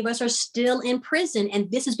 many of us are still in prison, and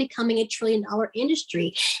this is becoming $1 trillion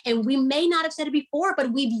industry. And we may not have said it before,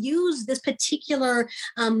 but we've used this particular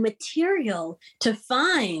material to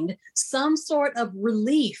find some sort of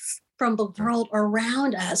relief from the world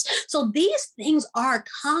around us. So these things are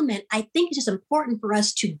common. I think it's just important for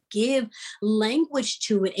us to give language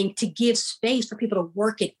to it and to give space for people to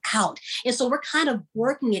work it out. And so we're kind of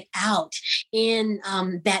working it out in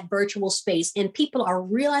that virtual space. And people are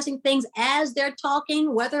realizing things as they're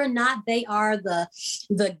talking, whether or not they are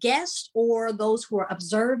the guest or those who are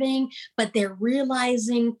observing, but they're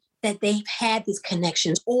realizing that they've had these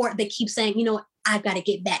connections, or they keep saying, I've got to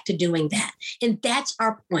get back to doing that. And that's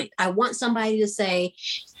our point. I want somebody to say,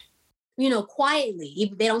 quietly,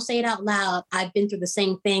 if they don't say it out loud, I've been through the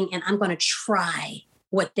same thing and I'm going to try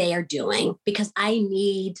what they are doing because I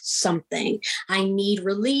need something. I need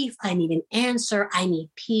relief. I need an answer. I need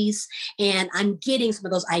peace. And I'm getting some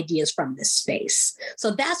of those ideas from this space.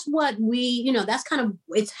 So that's what that's kind of,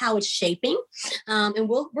 it's how it's shaping. And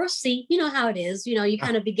we'll see, how it is. You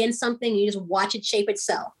kind of begin something and you just watch it shape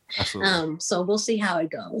itself. Absolutely. So we'll see how it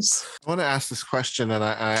goes. I want to ask this question, and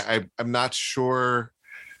I'm not sure.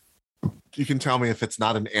 You can tell me if it's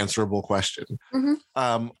not an answerable question.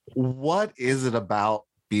 What is it about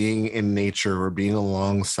being in nature or being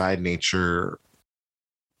alongside nature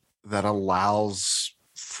that allows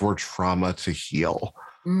for trauma to heal?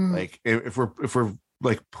 Like if we're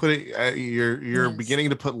like putting you're beginning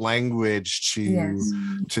to put language to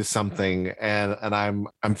something, and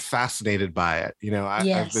I'm fascinated by it.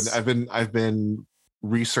 I've been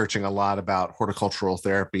researching a lot about horticultural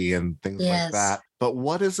therapy and things like that. But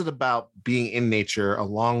what is it about being in nature,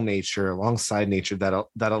 alongside nature that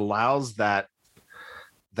allows that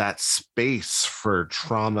space for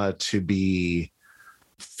trauma to be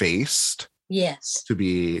faced? Yes. To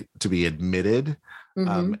be admitted,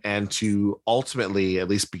 and to ultimately at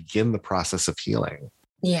least begin the process of healing.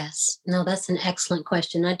 Yes. No, that's an excellent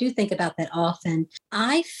question. I do think about that often.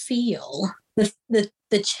 I feel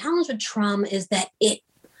the challenge with trauma is that it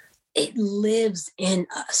lives in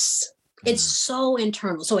us. It's so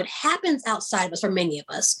internal. So it happens outside of us for many of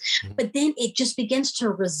us, but then it just begins to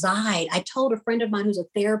reside. I told a friend of mine who's a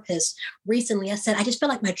therapist recently, I said, I just feel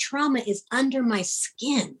like my trauma is under my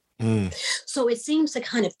skin. So it seems to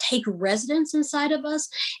kind of take residence inside of us.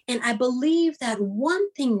 And I believe that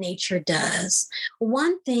one thing nature does,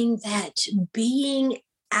 one thing that being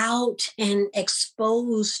out and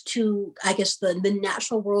exposed to, I guess, the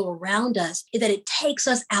natural world around us, is that it takes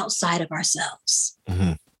us outside of ourselves.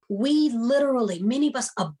 We literally, many of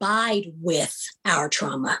us abide with our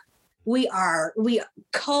trauma. We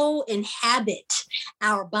co-inhabit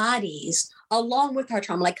our bodies along with our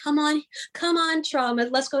trauma. Like, come on, trauma,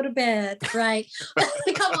 let's go to bed, right?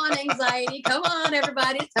 Come on, anxiety, come on,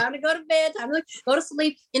 everybody, it's time to go to bed, time to go to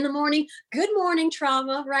sleep in the morning. Good morning,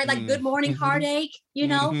 trauma, right? Like, good morning, heartache,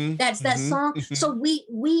 that's that song. So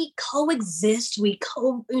we coexist, we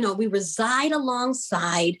reside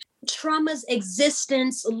alongside. Trauma's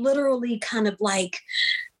existence literally kind of like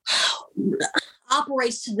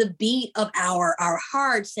operates to the beat of our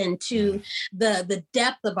hearts and to the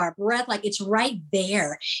depth of our breath. Like, it's right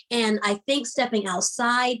there. And I think stepping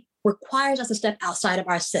outside requires us to step outside of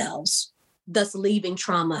ourselves, thus leaving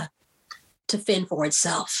trauma to fend for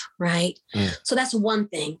itself, right? So that's one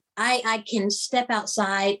thing. I can step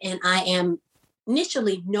outside and I am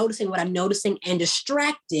initially noticing what I'm noticing and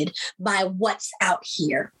distracted by what's out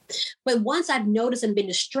here. But once I've noticed and been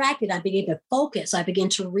distracted, I begin to focus. I begin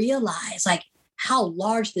to realize like how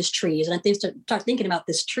large this tree is. And I start thinking about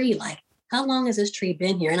this tree, like, how long has this tree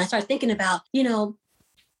been here? And I start thinking about,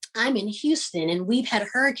 I'm in Houston and we've had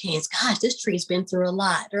hurricanes. Gosh, this tree's been through a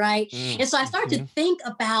lot, right? And so I start to think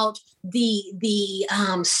about the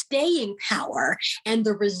staying power and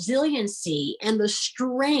the resiliency and the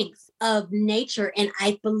strength of nature. And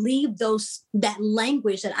I believe that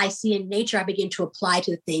language that I see in nature, I begin to apply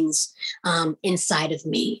to the things inside of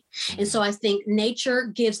me. And so I think nature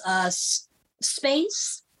gives us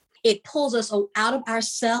space. It pulls us out of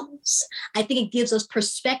ourselves. I think it gives us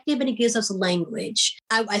perspective and it gives us language.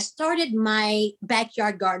 I started my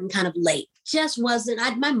backyard garden kind of late. Just wasn't,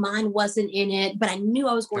 my mind wasn't in it, but I knew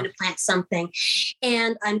I was going to plant something.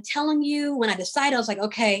 And I'm telling you, when I decided, I was like,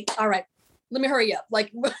 okay, all right, let me hurry up.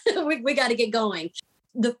 Like, we got to get going.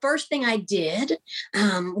 The first thing I did,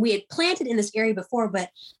 we had planted in this area before,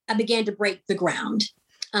 but I began to break the ground.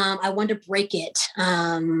 I wanted to break it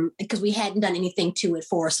because we hadn't done anything to it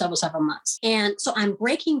for several months. And so I'm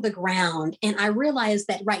breaking the ground. And I realized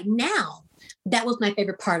that right now, that was my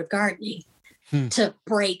favorite part of gardening, to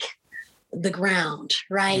break the ground,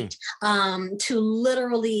 right? To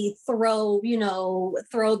literally throw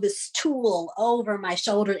this tool over my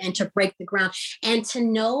shoulder and to break the ground. And to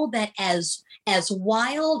know that as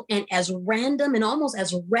wild and as random and almost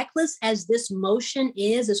as reckless as this motion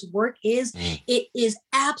is, this work is, it is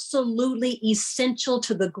absolutely essential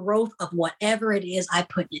to the growth of whatever it is I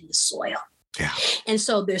put in the soil. Yeah. And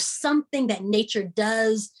so there's something that nature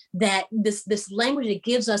does, that this language it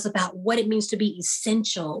gives us about what it means to be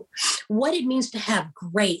essential, what it means to have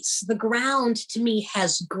grace. The ground to me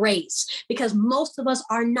has grace because most of us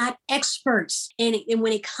are not experts in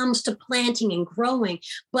when it comes to planting and growing.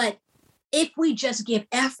 But if we just give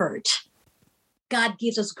effort, God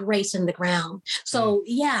gives us grace in the ground. So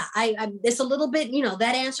yeah, I it's a little bit,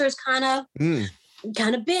 that answer is kind of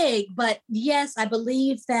big, but yes, I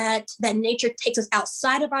believe that nature takes us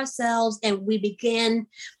outside of ourselves and we begin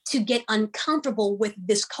to get uncomfortable with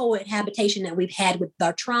this cohabitation that we've had with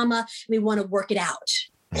our trauma. We want to work it out.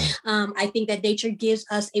 I think that nature gives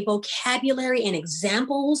us a vocabulary and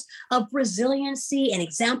examples of resiliency and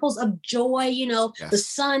examples of joy. Yes. The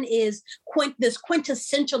sun is this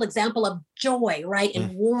quintessential example of joy, right?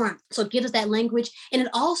 And warmth. So it gives us that language. And it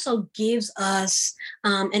also gives us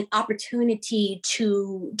an opportunity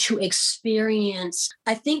to experience,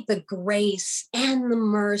 I think, the grace and the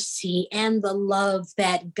mercy and the love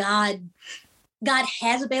that God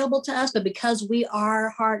has available to us, but because we are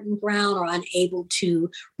hard and ground or unable to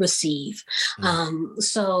receive.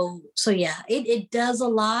 So yeah, it does a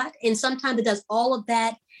lot. And sometimes it does all of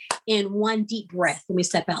that in one deep breath when we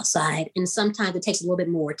step outside. And sometimes it takes a little bit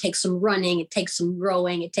more. It takes some running, it takes some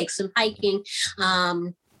rowing, it takes some hiking.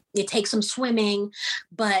 It takes some swimming,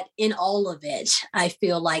 but in all of it, I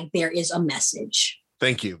feel like there is a message.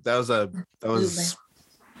 Thank you. That was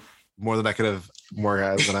more than I could have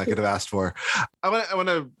asked for. I want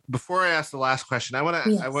to before I ask the last question, I want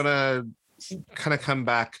to kind of come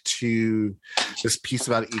back to this piece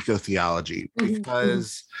about eco-theology,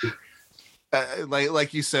 because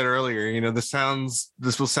like you said earlier,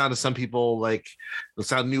 this will sound to some people like it'll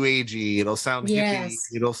sound new agey, it'll sound hippie,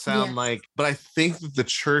 it'll sound like, but I think that the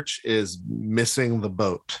church is missing the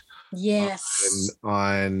boat. Yes.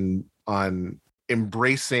 On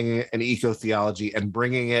embracing an eco-theology and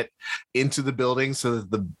bringing it into the building so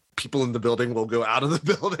that the people in the building will go out of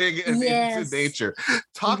the building and into nature.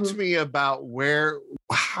 Talk to me about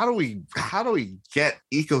how do we get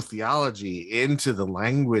eco-theology into the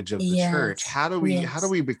language of the church? How do we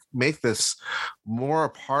make this more a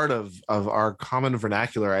part of our common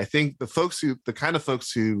vernacular? I think the kind of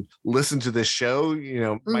folks who listen to this show,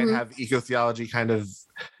 might have eco-theology kind of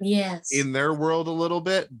in their world a little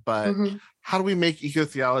bit, but how do we make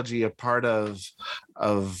eco-theology a part of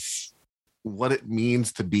what it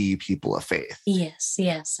means to be people of faith? Yes,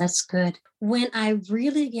 that's good. When I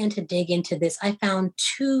really began to dig into this, I found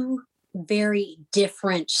two very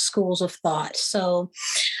different schools of thought. So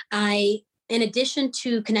in addition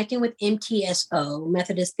to connecting with MTSO,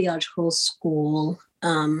 Methodist Theological School,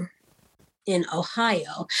 in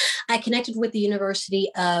Ohio, I connected with the University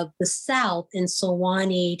of the South in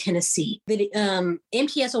Sewanee, Tennessee. The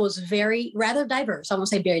MTSO was rather diverse. I won't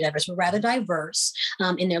say very diverse, but rather diverse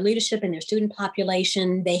in their leadership and their student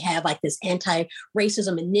population. They have like this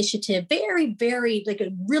anti-racism initiative, very, very like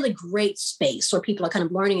a really great space where people are kind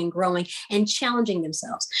of learning and growing and challenging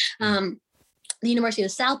themselves. The University of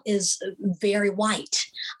the South is very white,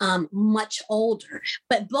 much older.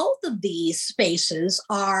 But both of these spaces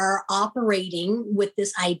are operating with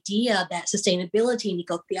this idea that sustainability and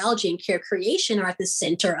eco-theology and care creation are at the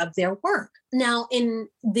center of their work. Now, in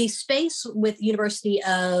the space with University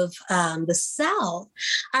of the South,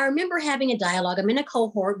 I remember having a dialogue. I'm in a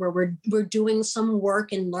cohort where we're doing some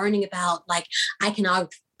work and learning about like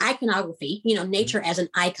iconography, nature as an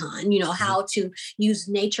icon, how to use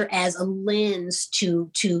nature as a lens to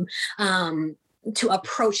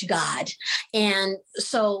approach God. And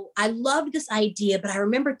so I loved this idea, but I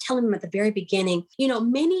remember telling them at the very beginning,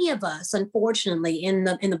 many of us, unfortunately, in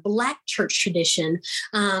the Black church tradition,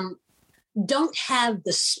 don't have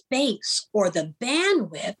the space or the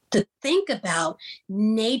bandwidth to think about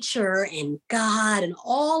nature and God and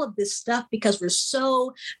all of this stuff because we're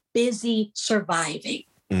so busy surviving.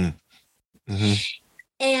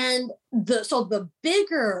 And the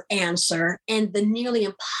bigger answer and the nearly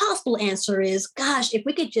impossible answer is, gosh, if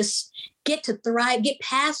we could just get to thrive, get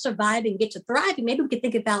past surviving, get to thriving, maybe we could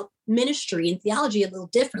think about ministry and theology a little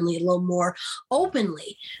differently, a little more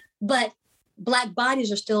openly. But Black bodies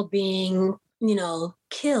are still being,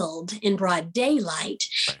 killed in broad daylight,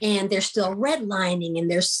 and there's still redlining,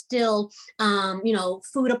 and there's still,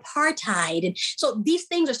 food apartheid. And so these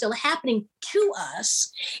things are still happening to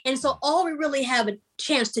us. And so all we really have a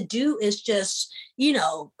chance to do is just,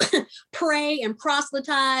 pray and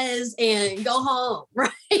proselytize and go home,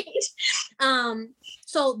 right?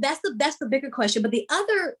 So that's the bigger question. But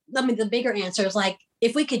the bigger answer is like,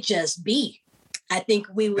 if we could just be, I think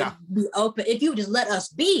we would be open. If you would just let us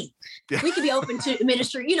be, we could be open to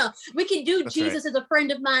ministry. We could do That's Jesus as a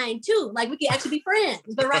friend of mine too. Like we could actually be friends.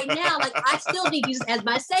 But right now, like I still need Jesus as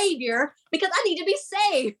my savior because I need to be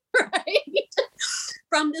saved, right?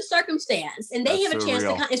 From this circumstance. And they have a chance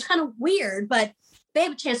to it's kind of weird, but they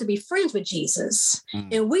have a chance to be friends with Jesus.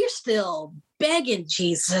 And we're still begging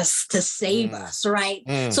Jesus to save us, right?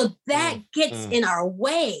 So that gets in our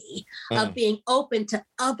way of being open to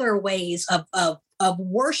other ways of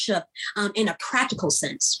worship in a practical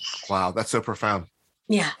sense. Wow, that's so profound.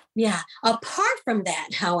 Yeah. Apart from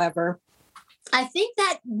that, however, I think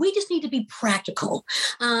that we just need to be practical.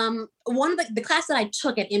 One of the class that I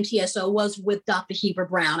took at MTSO was with Dr. Heber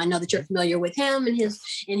Brown. I know that you're familiar with him and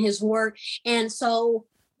his work. And so,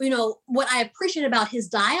 what I appreciate about his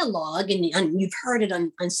dialogue, and you've heard it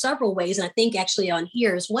on several ways, and I think actually on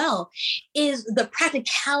here as well, is the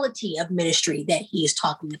practicality of ministry that he is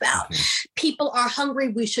talking about. People are hungry,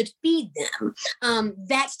 we should feed them.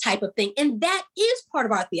 That type of thing. And that is part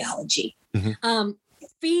of our theology.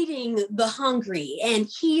 Feeding the hungry and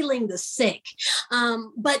healing the sick.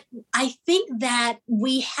 But I think that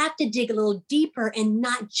we have to dig a little deeper and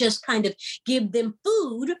not just kind of give them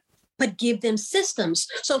food, but give them systems.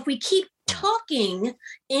 So if we keep talking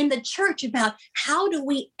in the church about how do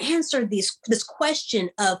we answer this question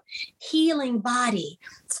of healing body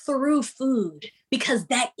through food, because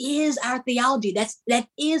that is our theology. That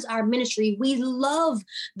is our ministry. We love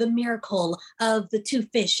the miracle of the 2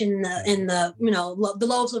 fish and the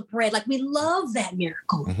loaves of bread. Like, we love that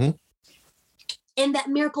miracle. Mm-hmm. And that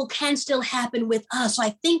miracle can still happen with us. So I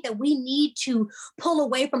think that we need to pull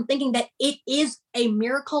away from thinking that it is a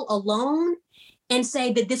miracle alone and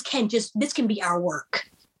say that this can be our work.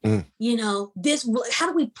 How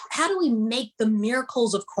do we make the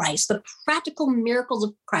miracles of Christ, the practical miracles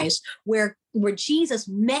of Christ, where Jesus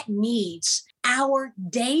met needs, our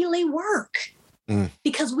daily work?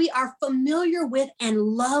 Because we are familiar with and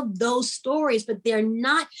love those stories, but they're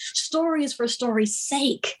not stories for story's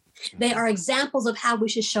sake. They are examples of how we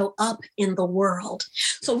should show up in the world.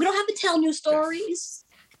 So we don't have to tell new stories.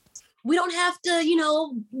 We don't have to,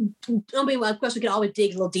 of course, we could always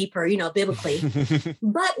dig a little deeper, biblically.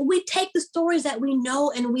 But we take the stories that we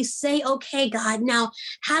know and we say, okay, God, now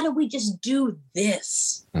how do we just do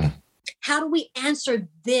this? How do we answer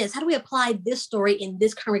this? How do we apply this story in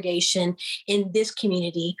this congregation, in this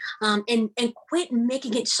community, and quit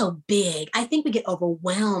making it so big? I think we get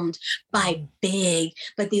overwhelmed by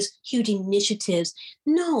these huge initiatives.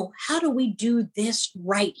 No, how do we do this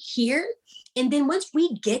right here? And then once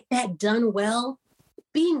we get that done well,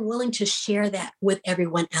 being willing to share that with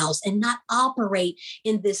everyone else and not operate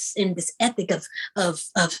in this ethic of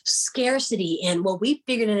scarcity and, well, we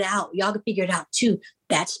figured it out, y'all can figure it out too.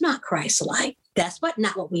 That's not Christ-like. That's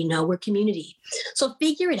not what we know. We're community. So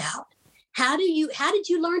figure it out. How did you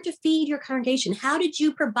learn to feed your congregation? How did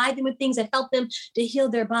you provide them with things that help them to heal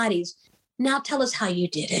their bodies? Now tell us how you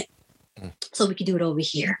did it so we can do it over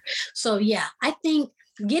here. So yeah, I think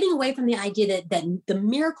getting away from the idea that the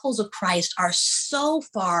miracles of Christ are so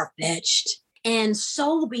far-fetched and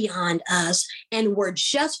so beyond us and were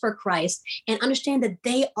just for Christ, and understand that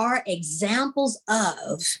they are examples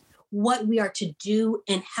of what we are to do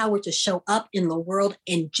and how we're to show up in the world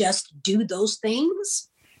and just do those things.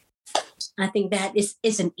 I think that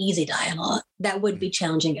is an easy dialogue that wouldn't be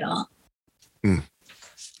challenging at all.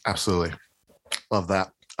 Absolutely. Love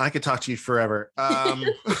that. I could talk to you forever.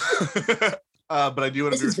 But I do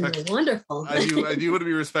want to be respectful. Wonderful. I do want to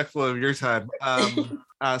be respectful of your time.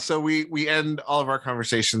 So we end all of our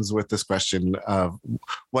conversations with this question of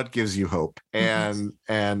what gives you hope, and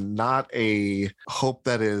not a hope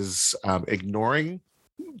that is ignoring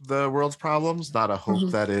the world's problems, not a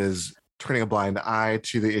hope that is turning a blind eye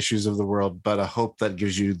to the issues of the world, but a hope that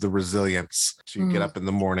gives you the resilience to get up in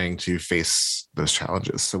the morning to face those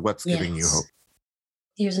challenges. So what's giving you hope?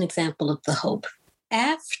 Here's an example of the hope.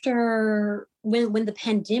 After when the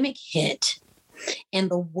pandemic hit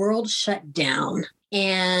and the world shut down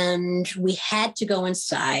and we had to go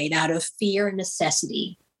inside out of fear and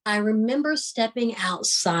necessity, I remember stepping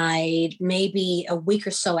outside maybe a week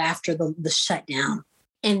or so after the shutdown,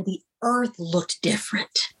 and the earth looked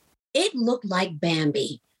different. It looked like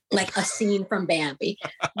Bambi, like a scene from Bambi.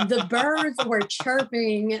 The birds were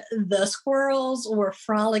chirping, the squirrels were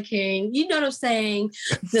frolicking. You know what I'm saying?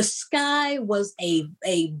 The sky was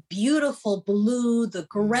a beautiful blue. The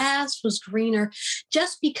grass was greener,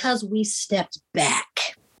 just because we stepped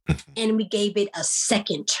back and we gave it a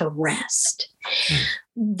second to rest.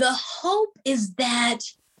 The hope is that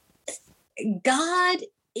God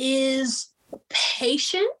is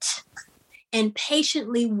patient and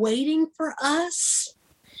patiently waiting for us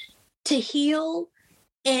to heal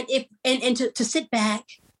and to sit back,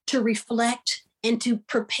 to reflect, and to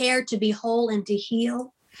prepare to be whole and to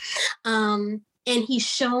heal. And he's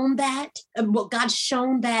shown that, God's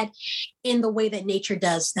shown that in the way that nature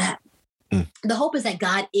does that. The hope is that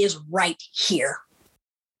God is right here,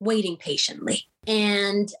 waiting patiently.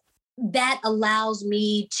 And that allows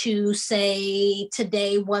me to say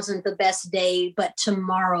today wasn't the best day, but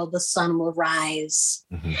tomorrow the sun will rise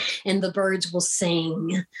and the birds will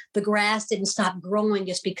sing. The grass didn't stop growing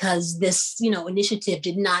just because this, initiative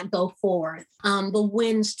did not go forth. The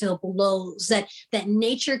wind still blows, that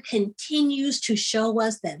nature continues to show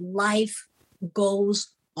us that life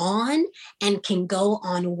goes on and can go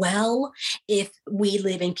on well if we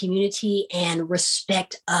live in community and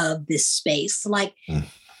respect of this space. Like,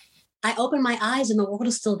 I open my eyes and the world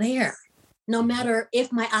is still there, no matter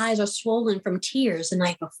if my eyes are swollen from tears the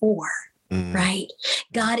night before, right?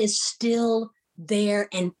 God is still there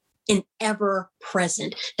and ever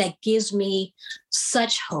present. That gives me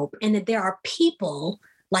such hope. And that there are people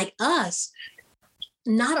like us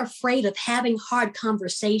not afraid of having hard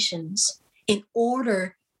conversations in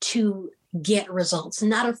order to get results,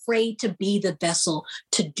 not afraid to be the vessel,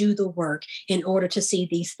 to do the work in order to see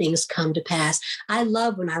these things come to pass. I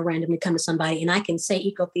love when I randomly come to somebody and I can say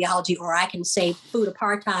eco-theology, or I can say food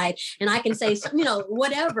apartheid, and I can say,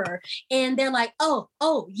 whatever. And they're like, oh,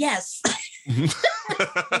 yes. Let's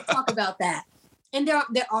talk about that. And there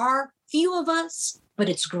are few of us, but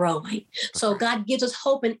it's growing. So God gives us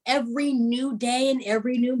hope in every new day and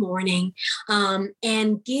every new morning,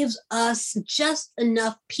 and gives us just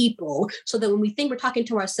enough people so that when we think we're talking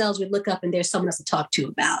to ourselves, we look up and there's someone else to talk to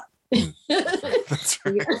about. That's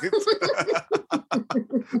right.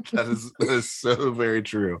 That is so very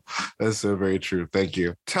true. That is so very true. Thank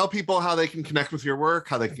you. Tell people how they can connect with your work,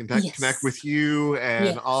 how they can connect with you,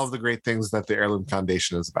 and all of the great things that the Heirloom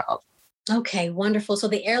Foundation is about. Okay, wonderful. So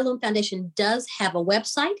the Heirloom Foundation does have a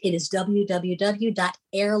website. It is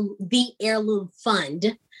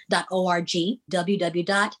www.theheirloomfund.org,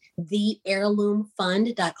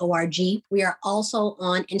 www.theheirloomfund.org. We are also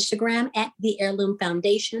on Instagram at The Heirloom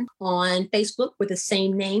Foundation, on Facebook with the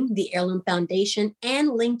same name, The Heirloom Foundation, and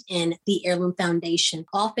LinkedIn, The Heirloom Foundation.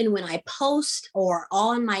 Often when I post or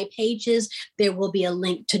on my pages, there will be a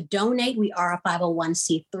link to donate. We are a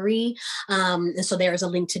 501c3, and so there is a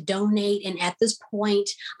link to donate. And at this point,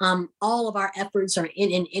 all of our efforts are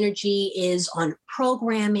in energy is on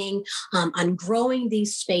programming, on growing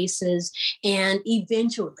these spaces, and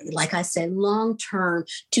eventually, like I said, long term,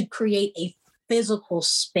 to create a physical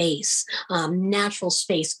space, natural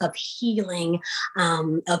space of healing,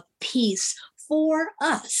 of peace for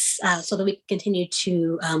us, so that we can continue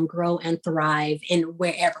to grow and thrive in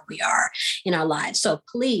wherever we are in our lives. So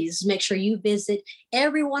please make sure you visit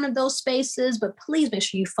every one of those spaces, but please make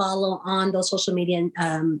sure you follow on those social media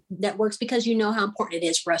networks, because you know how important it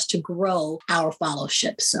is for us to grow our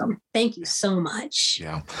fellowship. So thank you so much.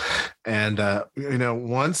 Yeah. And,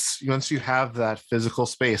 once you have that physical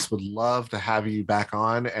space, would love to have you back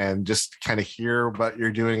on and just kind of hear what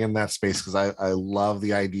you're doing in that space, because I love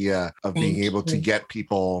the idea of being able to get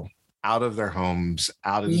people out of their homes,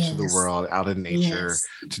 out into the world, out in nature,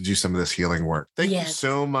 to do some of this healing work. Thank you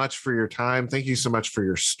so much for your time. Thank you so much for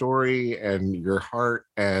your story and your heart.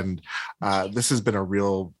 And this has been a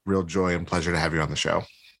real joy and pleasure to have you on the show.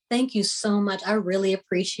 Thank you so much. I really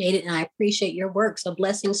appreciate it. And I appreciate your work. So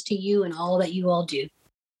blessings to you and all that you all do.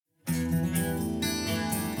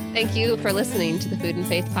 Thank you for listening to the Food and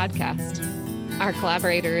Faith podcast. Our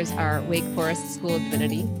collaborators are Wake Forest School of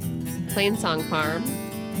Divinity, Plainsong Farm,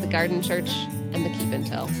 the Garden Church, and the Keep and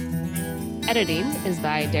Till. Editing is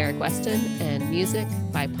by Derek Weston and music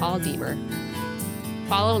by Paul Deemer.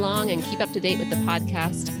 Follow along and keep up to date with the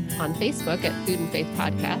podcast on Facebook at Food and Faith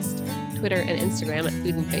Podcast, Twitter and Instagram at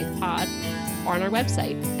Food and Faith Pod, or on our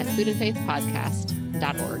website at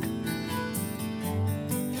foodandfaithpodcast.org.